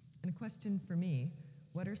 And a question for me,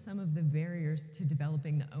 what are some of the barriers to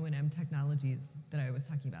developing the O&M technologies that I was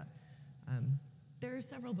talking about? There are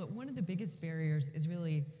several, but one of the biggest barriers is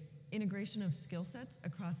really integration of skill sets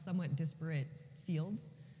across somewhat disparate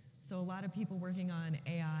fields. So a lot of people working on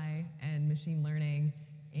AI and machine learning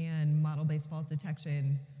and model-based fault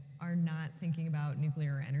detection are not thinking about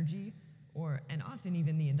nuclear energy and often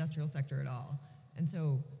even the industrial sector at all. And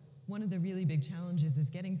so one of the really big challenges is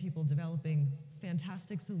getting people developing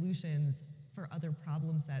fantastic solutions for other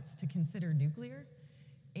problem sets to consider nuclear,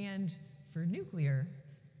 and for nuclear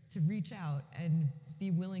to reach out and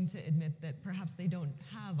be willing to admit that perhaps they don't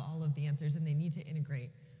have all of the answers and they need to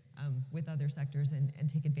integrate with other sectors and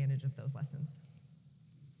take advantage of those lessons.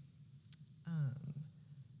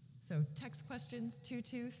 So text questions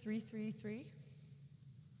 22333.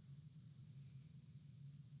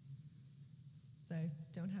 So I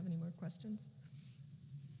don't have any more questions.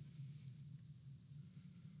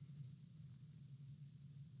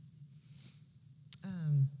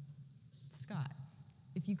 Scott,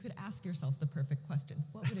 if you could ask yourself the perfect question,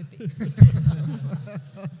 what would it be?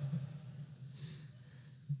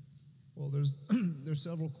 Well, there's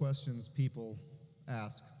several questions people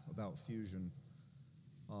ask about fusion.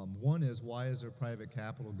 One is, why is there private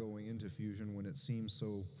capital going into fusion when it seems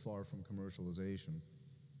so far from commercialization?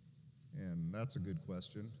 And that's a good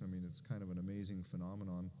question. I mean, it's kind of an amazing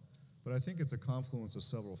phenomenon. But I think it's a confluence of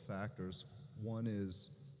several factors. One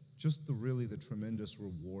is just the tremendous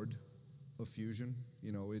reward of fusion.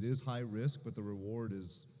 You know, it is high risk, but the reward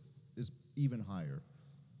is even higher.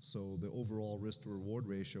 So the overall risk to reward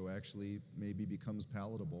ratio actually maybe becomes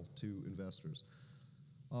palatable to investors.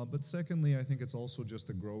 But secondly, I think it's also just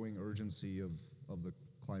the growing urgency of the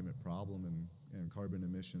climate problem and carbon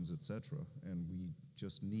emissions, et cetera. And we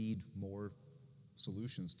just need more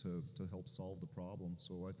solutions to help solve the problem.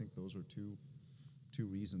 So I think those are two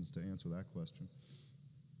reasons to answer that question.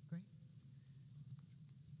 Great.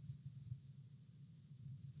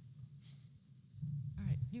 All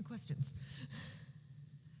right, new questions.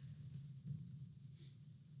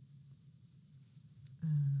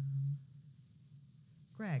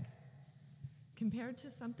 Greg, compared to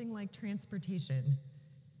something like transportation,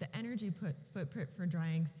 the energy footprint for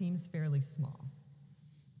drying seems fairly small.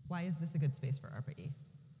 Why is this a good space for ARPA-E?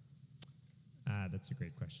 That's a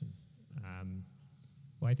great question.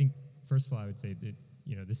 Well, I think, first of all, I would say that,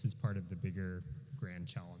 you know, this is part of the bigger grand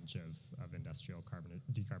challenge of industrial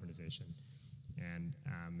decarbonization. And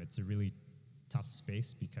it's a really tough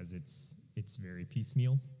space because it's very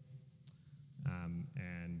piecemeal.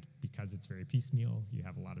 And because it's very piecemeal, you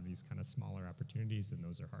have a lot of these kind of smaller opportunities, and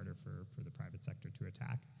those are harder for the private sector to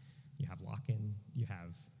attack. You have lock-in, you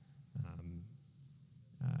have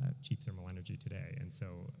cheap thermal energy today. And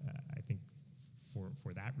so I think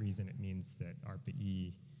for that reason, it means that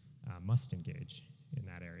ARPA-E must engage in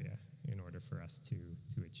that area in order for us to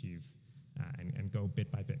achieve and go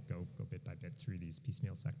bit by bit through these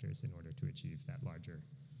piecemeal sectors in order to achieve that larger,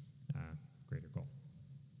 greater goal.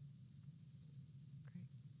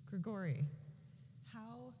 Great. Grigorii,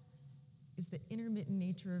 how is the intermittent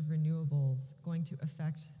nature of renewables going to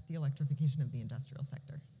affect the electrification of the industrial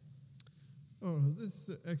sector? Oh, this is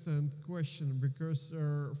an excellent question because,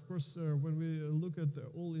 of course, when we look at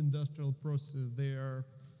all industrial processes, they are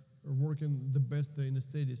working the best in a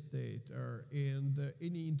steady state, and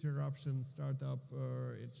any interruption, startup,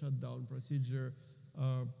 and shutdown procedure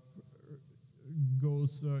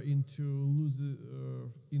goes into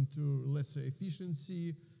lesser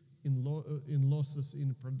efficiency, in losses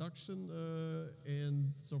in production,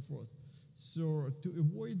 and so forth. So to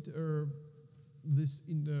avoid this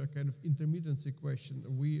kind of intermittency question,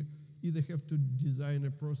 we either have to design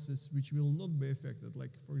a process which will not be affected,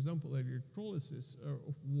 like, for example, electrolysis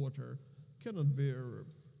of water cannot be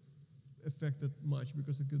affected much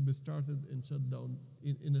because it could be started and shut down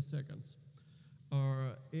in a second.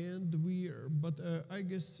 I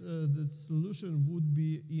guess the solution would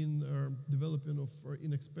be in development of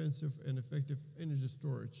inexpensive and effective energy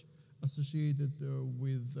storage associated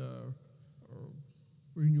with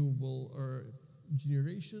renewable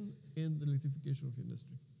generation and electrification of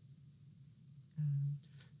industry.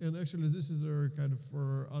 And actually, this is a kind of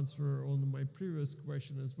answer on my previous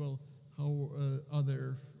question as well, how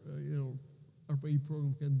other ARPA-E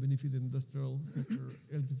program can benefit industrial sector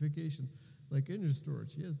electrification, like energy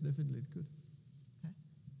storage. Yes, definitely it could. Okay.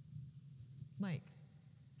 Mike,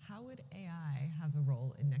 how would AI have a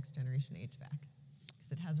role in next generation HVAC?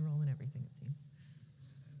 Because it has a role in everything, it seems.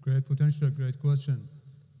 Great potential, great question.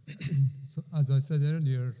 So, as I said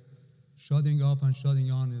earlier, shutting off and shutting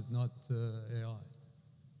on is not AI.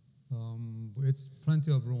 It's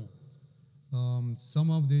plenty of room.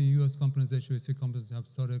 Some of the US companies, HVAC companies, have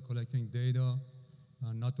started collecting data,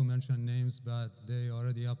 not to mention names, but they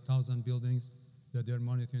already have 1,000 buildings that they're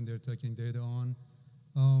monitoring, they're taking data on.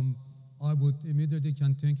 I would immediately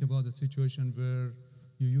can think about a situation where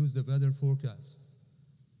you use the weather forecast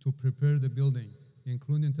to prepare the building,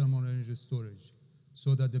 including thermal energy storage,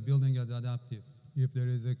 so that the building is adaptive. If there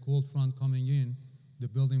is a cold front coming in, the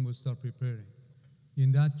building will start preparing.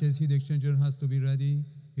 In that case, heat exchanger has to be ready.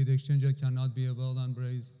 Heat exchanger cannot be a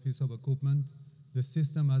well-embraced piece of equipment. The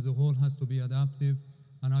system as a whole has to be adaptive,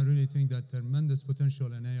 and I really think that tremendous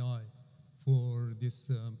potential in AI for this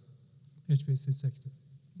HVAC sector.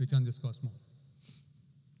 We can discuss more.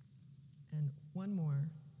 And one more.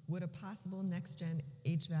 Would a possible next-gen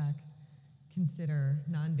HVAC consider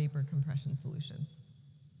non-vapor compression solutions?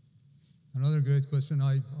 Another great question.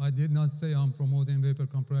 I did not say I'm promoting vapor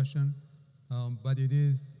compression, but it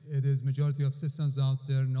is majority of systems out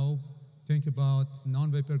there now think about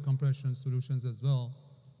non-vapor compression solutions as well.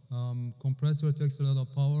 Compressor takes a lot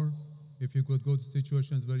of power. If you could go to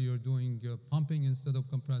situations where you're doing pumping instead of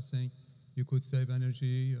compressing, you could save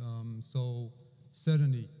energy. So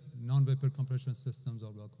certainly, non-vapor compression systems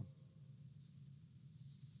are welcome.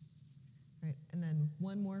 Right, and then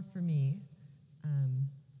one more for me.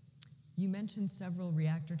 You mentioned several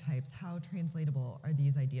reactor types. How translatable are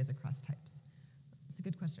these ideas across types? It's a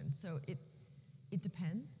good question. So it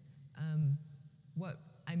depends. What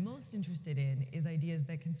I'm most interested in is ideas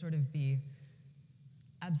that can sort of be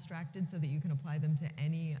abstracted so that you can apply them to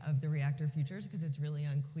any of the reactor futures, because it's really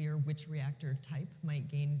unclear which reactor type might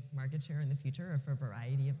gain market share in the future, or if a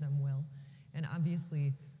variety of them will. And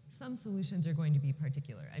obviously, some solutions are going to be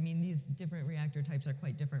particular. I mean, these different reactor types are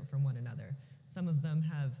quite different from one another. Some of them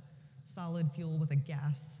have solid fuel with a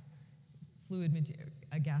gas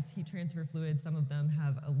heat transfer fluid. Some of them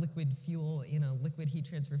have a liquid fuel in a liquid heat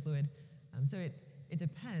transfer fluid. So it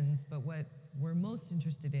depends, but what we're most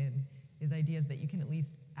interested in is ideas that you can at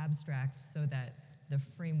least abstract so that the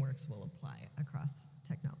frameworks will apply across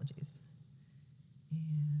technologies.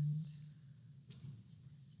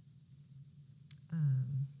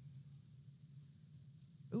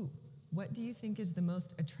 And what do you think is the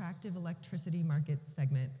most attractive electricity market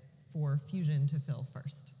segment for fusion to fill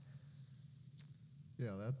first?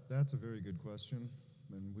 Yeah, that's a very good question,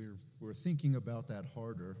 and we're thinking about that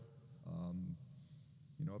harder.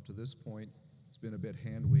 Up to this point, it's been a bit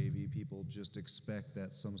hand-wavy. People just expect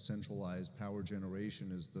that some centralized power generation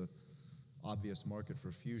is the obvious market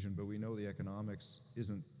for fusion, but we know the economics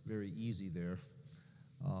isn't very easy there.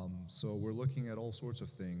 So we're looking at all sorts of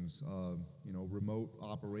things, remote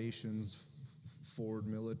operations, forward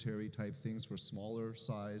military type things for smaller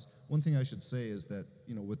size. One thing I should say is that,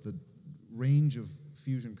 with the range of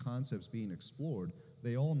fusion concepts being explored,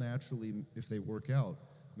 they all naturally, if they work out,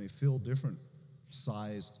 may fill different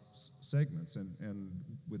sized segments and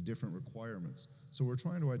with different requirements. So we're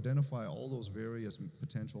trying to identify all those various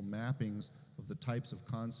potential mappings of the types of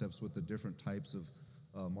concepts with the different types of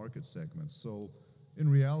market segments. So in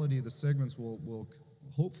reality, the segments will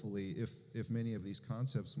hopefully, if many of these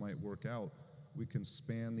concepts might work out, we can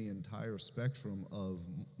span the entire spectrum of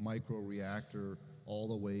micro-reactor all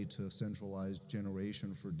the way to centralized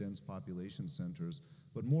generation for dense population centers.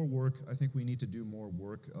 But more work, I think we need to do more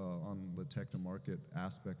work on the tech-to-market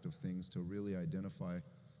aspect of things to really identify,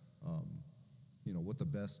 what the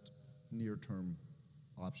best near-term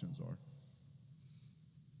options are.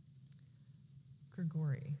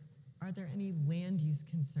 Grigorii, are there any land use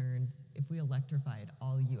concerns if we electrified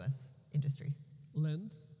all U.S. industry?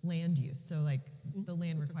 Land use, so like the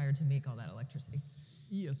land required to make all that electricity.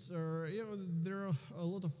 Yes, there are a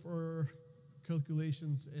lot of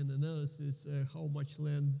calculations and analysis how much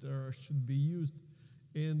land should be used.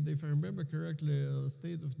 And if I remember correctly, the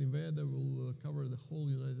state of Nevada will cover the whole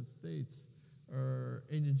United States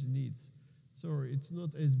energy needs. So it's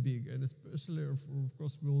not as big, and especially, of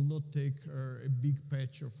course, we will not take a big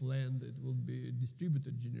patch of land. It will be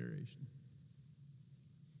distributed generation.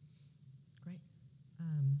 Great.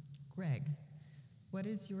 Greg, what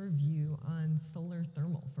is your view on solar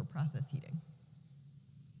thermal for process heating?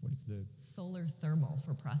 What is the Solar thermal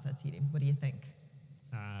for process heating? What do you think?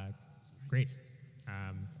 great?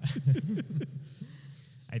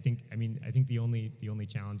 I think the only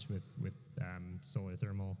challenge with solar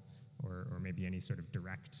thermal or maybe any sort of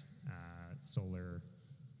direct solar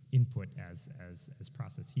input as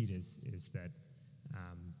process heat is that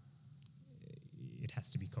it has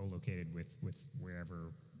to be co-located with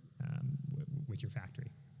wherever with your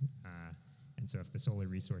factory. And so if the solar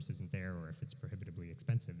resource isn't there, or if it's prohibitively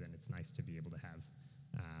expensive, then it's nice to be able to have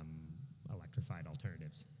electrified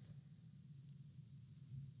alternatives.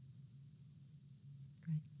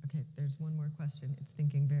 Great. Okay, there's one more question. It's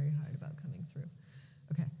thinking very hard about coming through.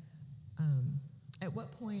 Okay. At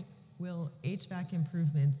what point will HVAC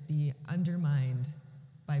improvements be undermined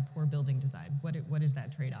by poor building design? What is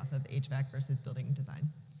that trade-off of HVAC versus building design?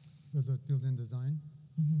 Building design?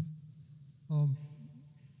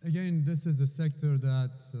 Again, this is a sector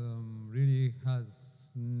that really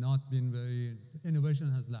has not been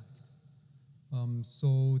innovation has lacked.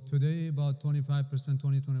 So today, about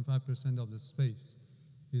 20-25% of the space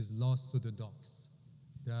is lost to the docks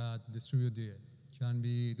that distribute the air. Can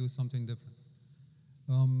we do something different?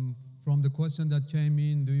 From the question that came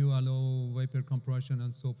in, do you allow vapor compression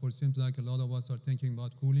and so forth? Seems like a lot of us are thinking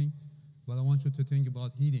about cooling, but I want you to think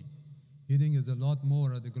about heating. Heating is a lot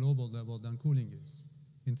more at the global level than cooling is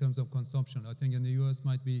in terms of consumption. I think in the US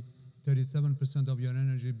might be 37% of your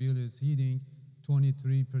energy bill is heating,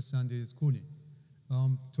 23% is cooling.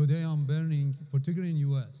 Today I'm burning, particularly in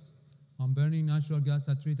US, I'm burning natural gas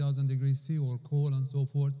at 3,000 degrees C or coal and so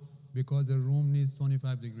forth because a room needs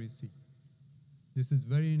 25 degrees C. This is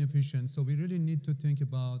very inefficient, so we really need to think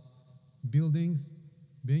about buildings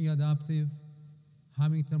being adaptive,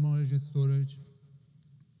 having thermal energy storage,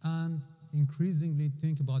 and increasingly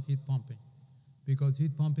think about heat pumping, because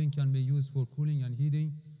heat pumping can be used for cooling and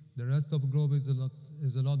heating. The rest of the globe is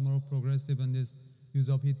a lot more progressive in this use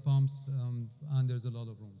of heat pumps, and there's a lot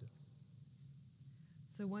of room there.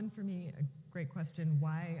 So one for me, a great question,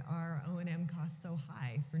 why are O&M costs so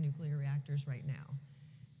high for nuclear reactors right now?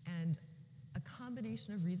 And a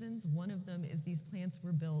combination of reasons. One of them is these plants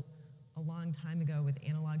were built a long time ago with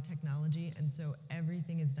analog technology, and so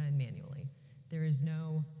everything is done manually. There is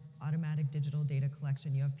no automatic digital data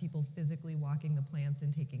collection. You have people physically walking the plants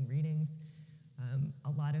and taking readings.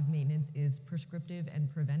 A lot of maintenance is prescriptive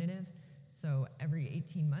and preventative. So every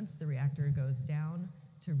 18 months, the reactor goes down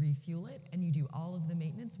to refuel it, and you do all of the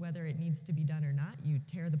maintenance, whether it needs to be done or not. You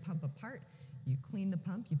tear the pump apart, you clean the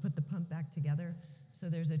pump, you put the pump back together. So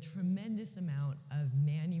there's a tremendous amount of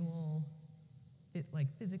manual,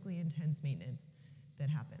 physically intense maintenance that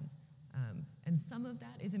happens. And some of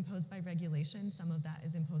that is imposed by regulation, some of that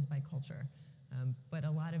is imposed by culture. But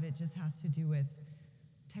a lot of it just has to do with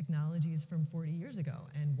technologies from 40 years ago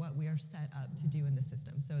and what we are set up to do in the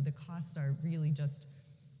system. So the costs are really just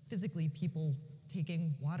physically people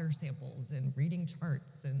taking water samples and reading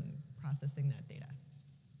charts and processing that data.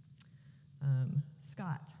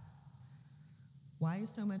 Scott, why is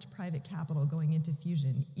so much private capital going into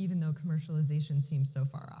fusion even though commercialization seems so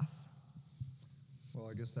far off? Well,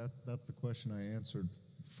 I guess that's the question I answered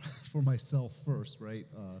for myself first, right?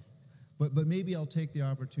 But maybe I'll take the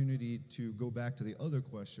opportunity to go back to the other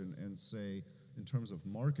question and say, in terms of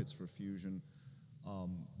markets for fusion,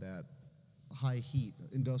 that high heat,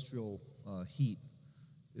 industrial heat,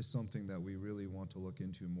 is something that we really want to look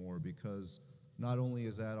into more, because not only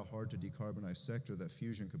is that a hard to decarbonize sector that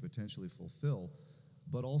fusion could potentially fulfill,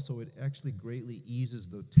 but also it actually greatly eases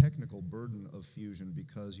the technical burden of fusion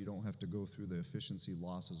because you don't have to go through the efficiency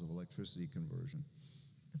losses of electricity conversion.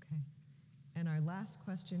 Okay. And our last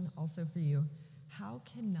question also for you, how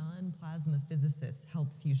can non-plasma physicists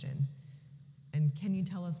help fusion? And can you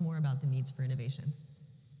tell us more about the needs for innovation?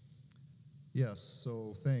 Yes,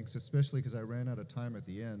 so thanks, especially because I ran out of time at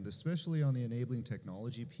the end. Especially on the enabling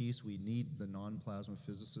technology piece, we need the non-plasma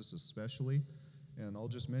physicists especially. And I'll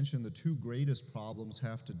just mention the two greatest problems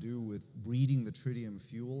have to do with breeding the tritium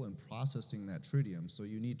fuel and processing that tritium. So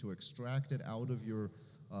you need to extract it out of your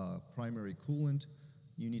primary coolant.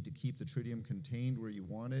 You need to keep the tritium contained where you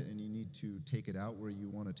want it, and you need to take it out where you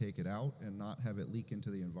want to take it out and not have it leak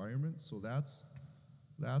into the environment. So that's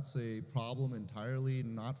a problem entirely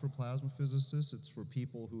not for plasma physicists. It's for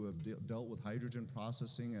people who have dealt with hydrogen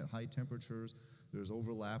processing at high temperatures. There's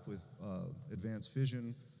overlap with advanced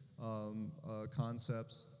fission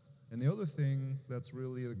concepts. And the other thing that's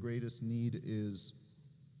really the greatest need is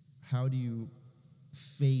how do you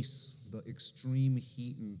face the extreme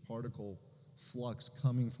heat and particle flux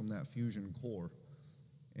coming from that fusion core,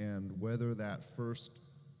 and whether that first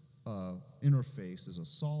interface is a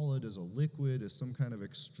solid, is a liquid, is some kind of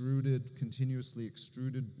extruded, continuously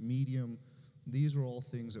extruded medium. These are all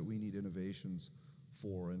things that we need innovations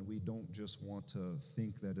for, and we don't just want to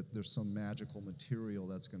think that there's some magical material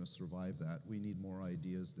that's going to survive that. We need more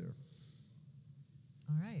ideas there.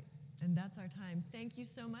 All right, and that's our time. Thank you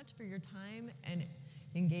so much for your time and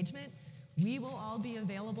engagement. We will all be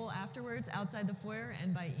available afterwards outside the foyer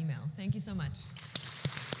and by email. Thank you so much.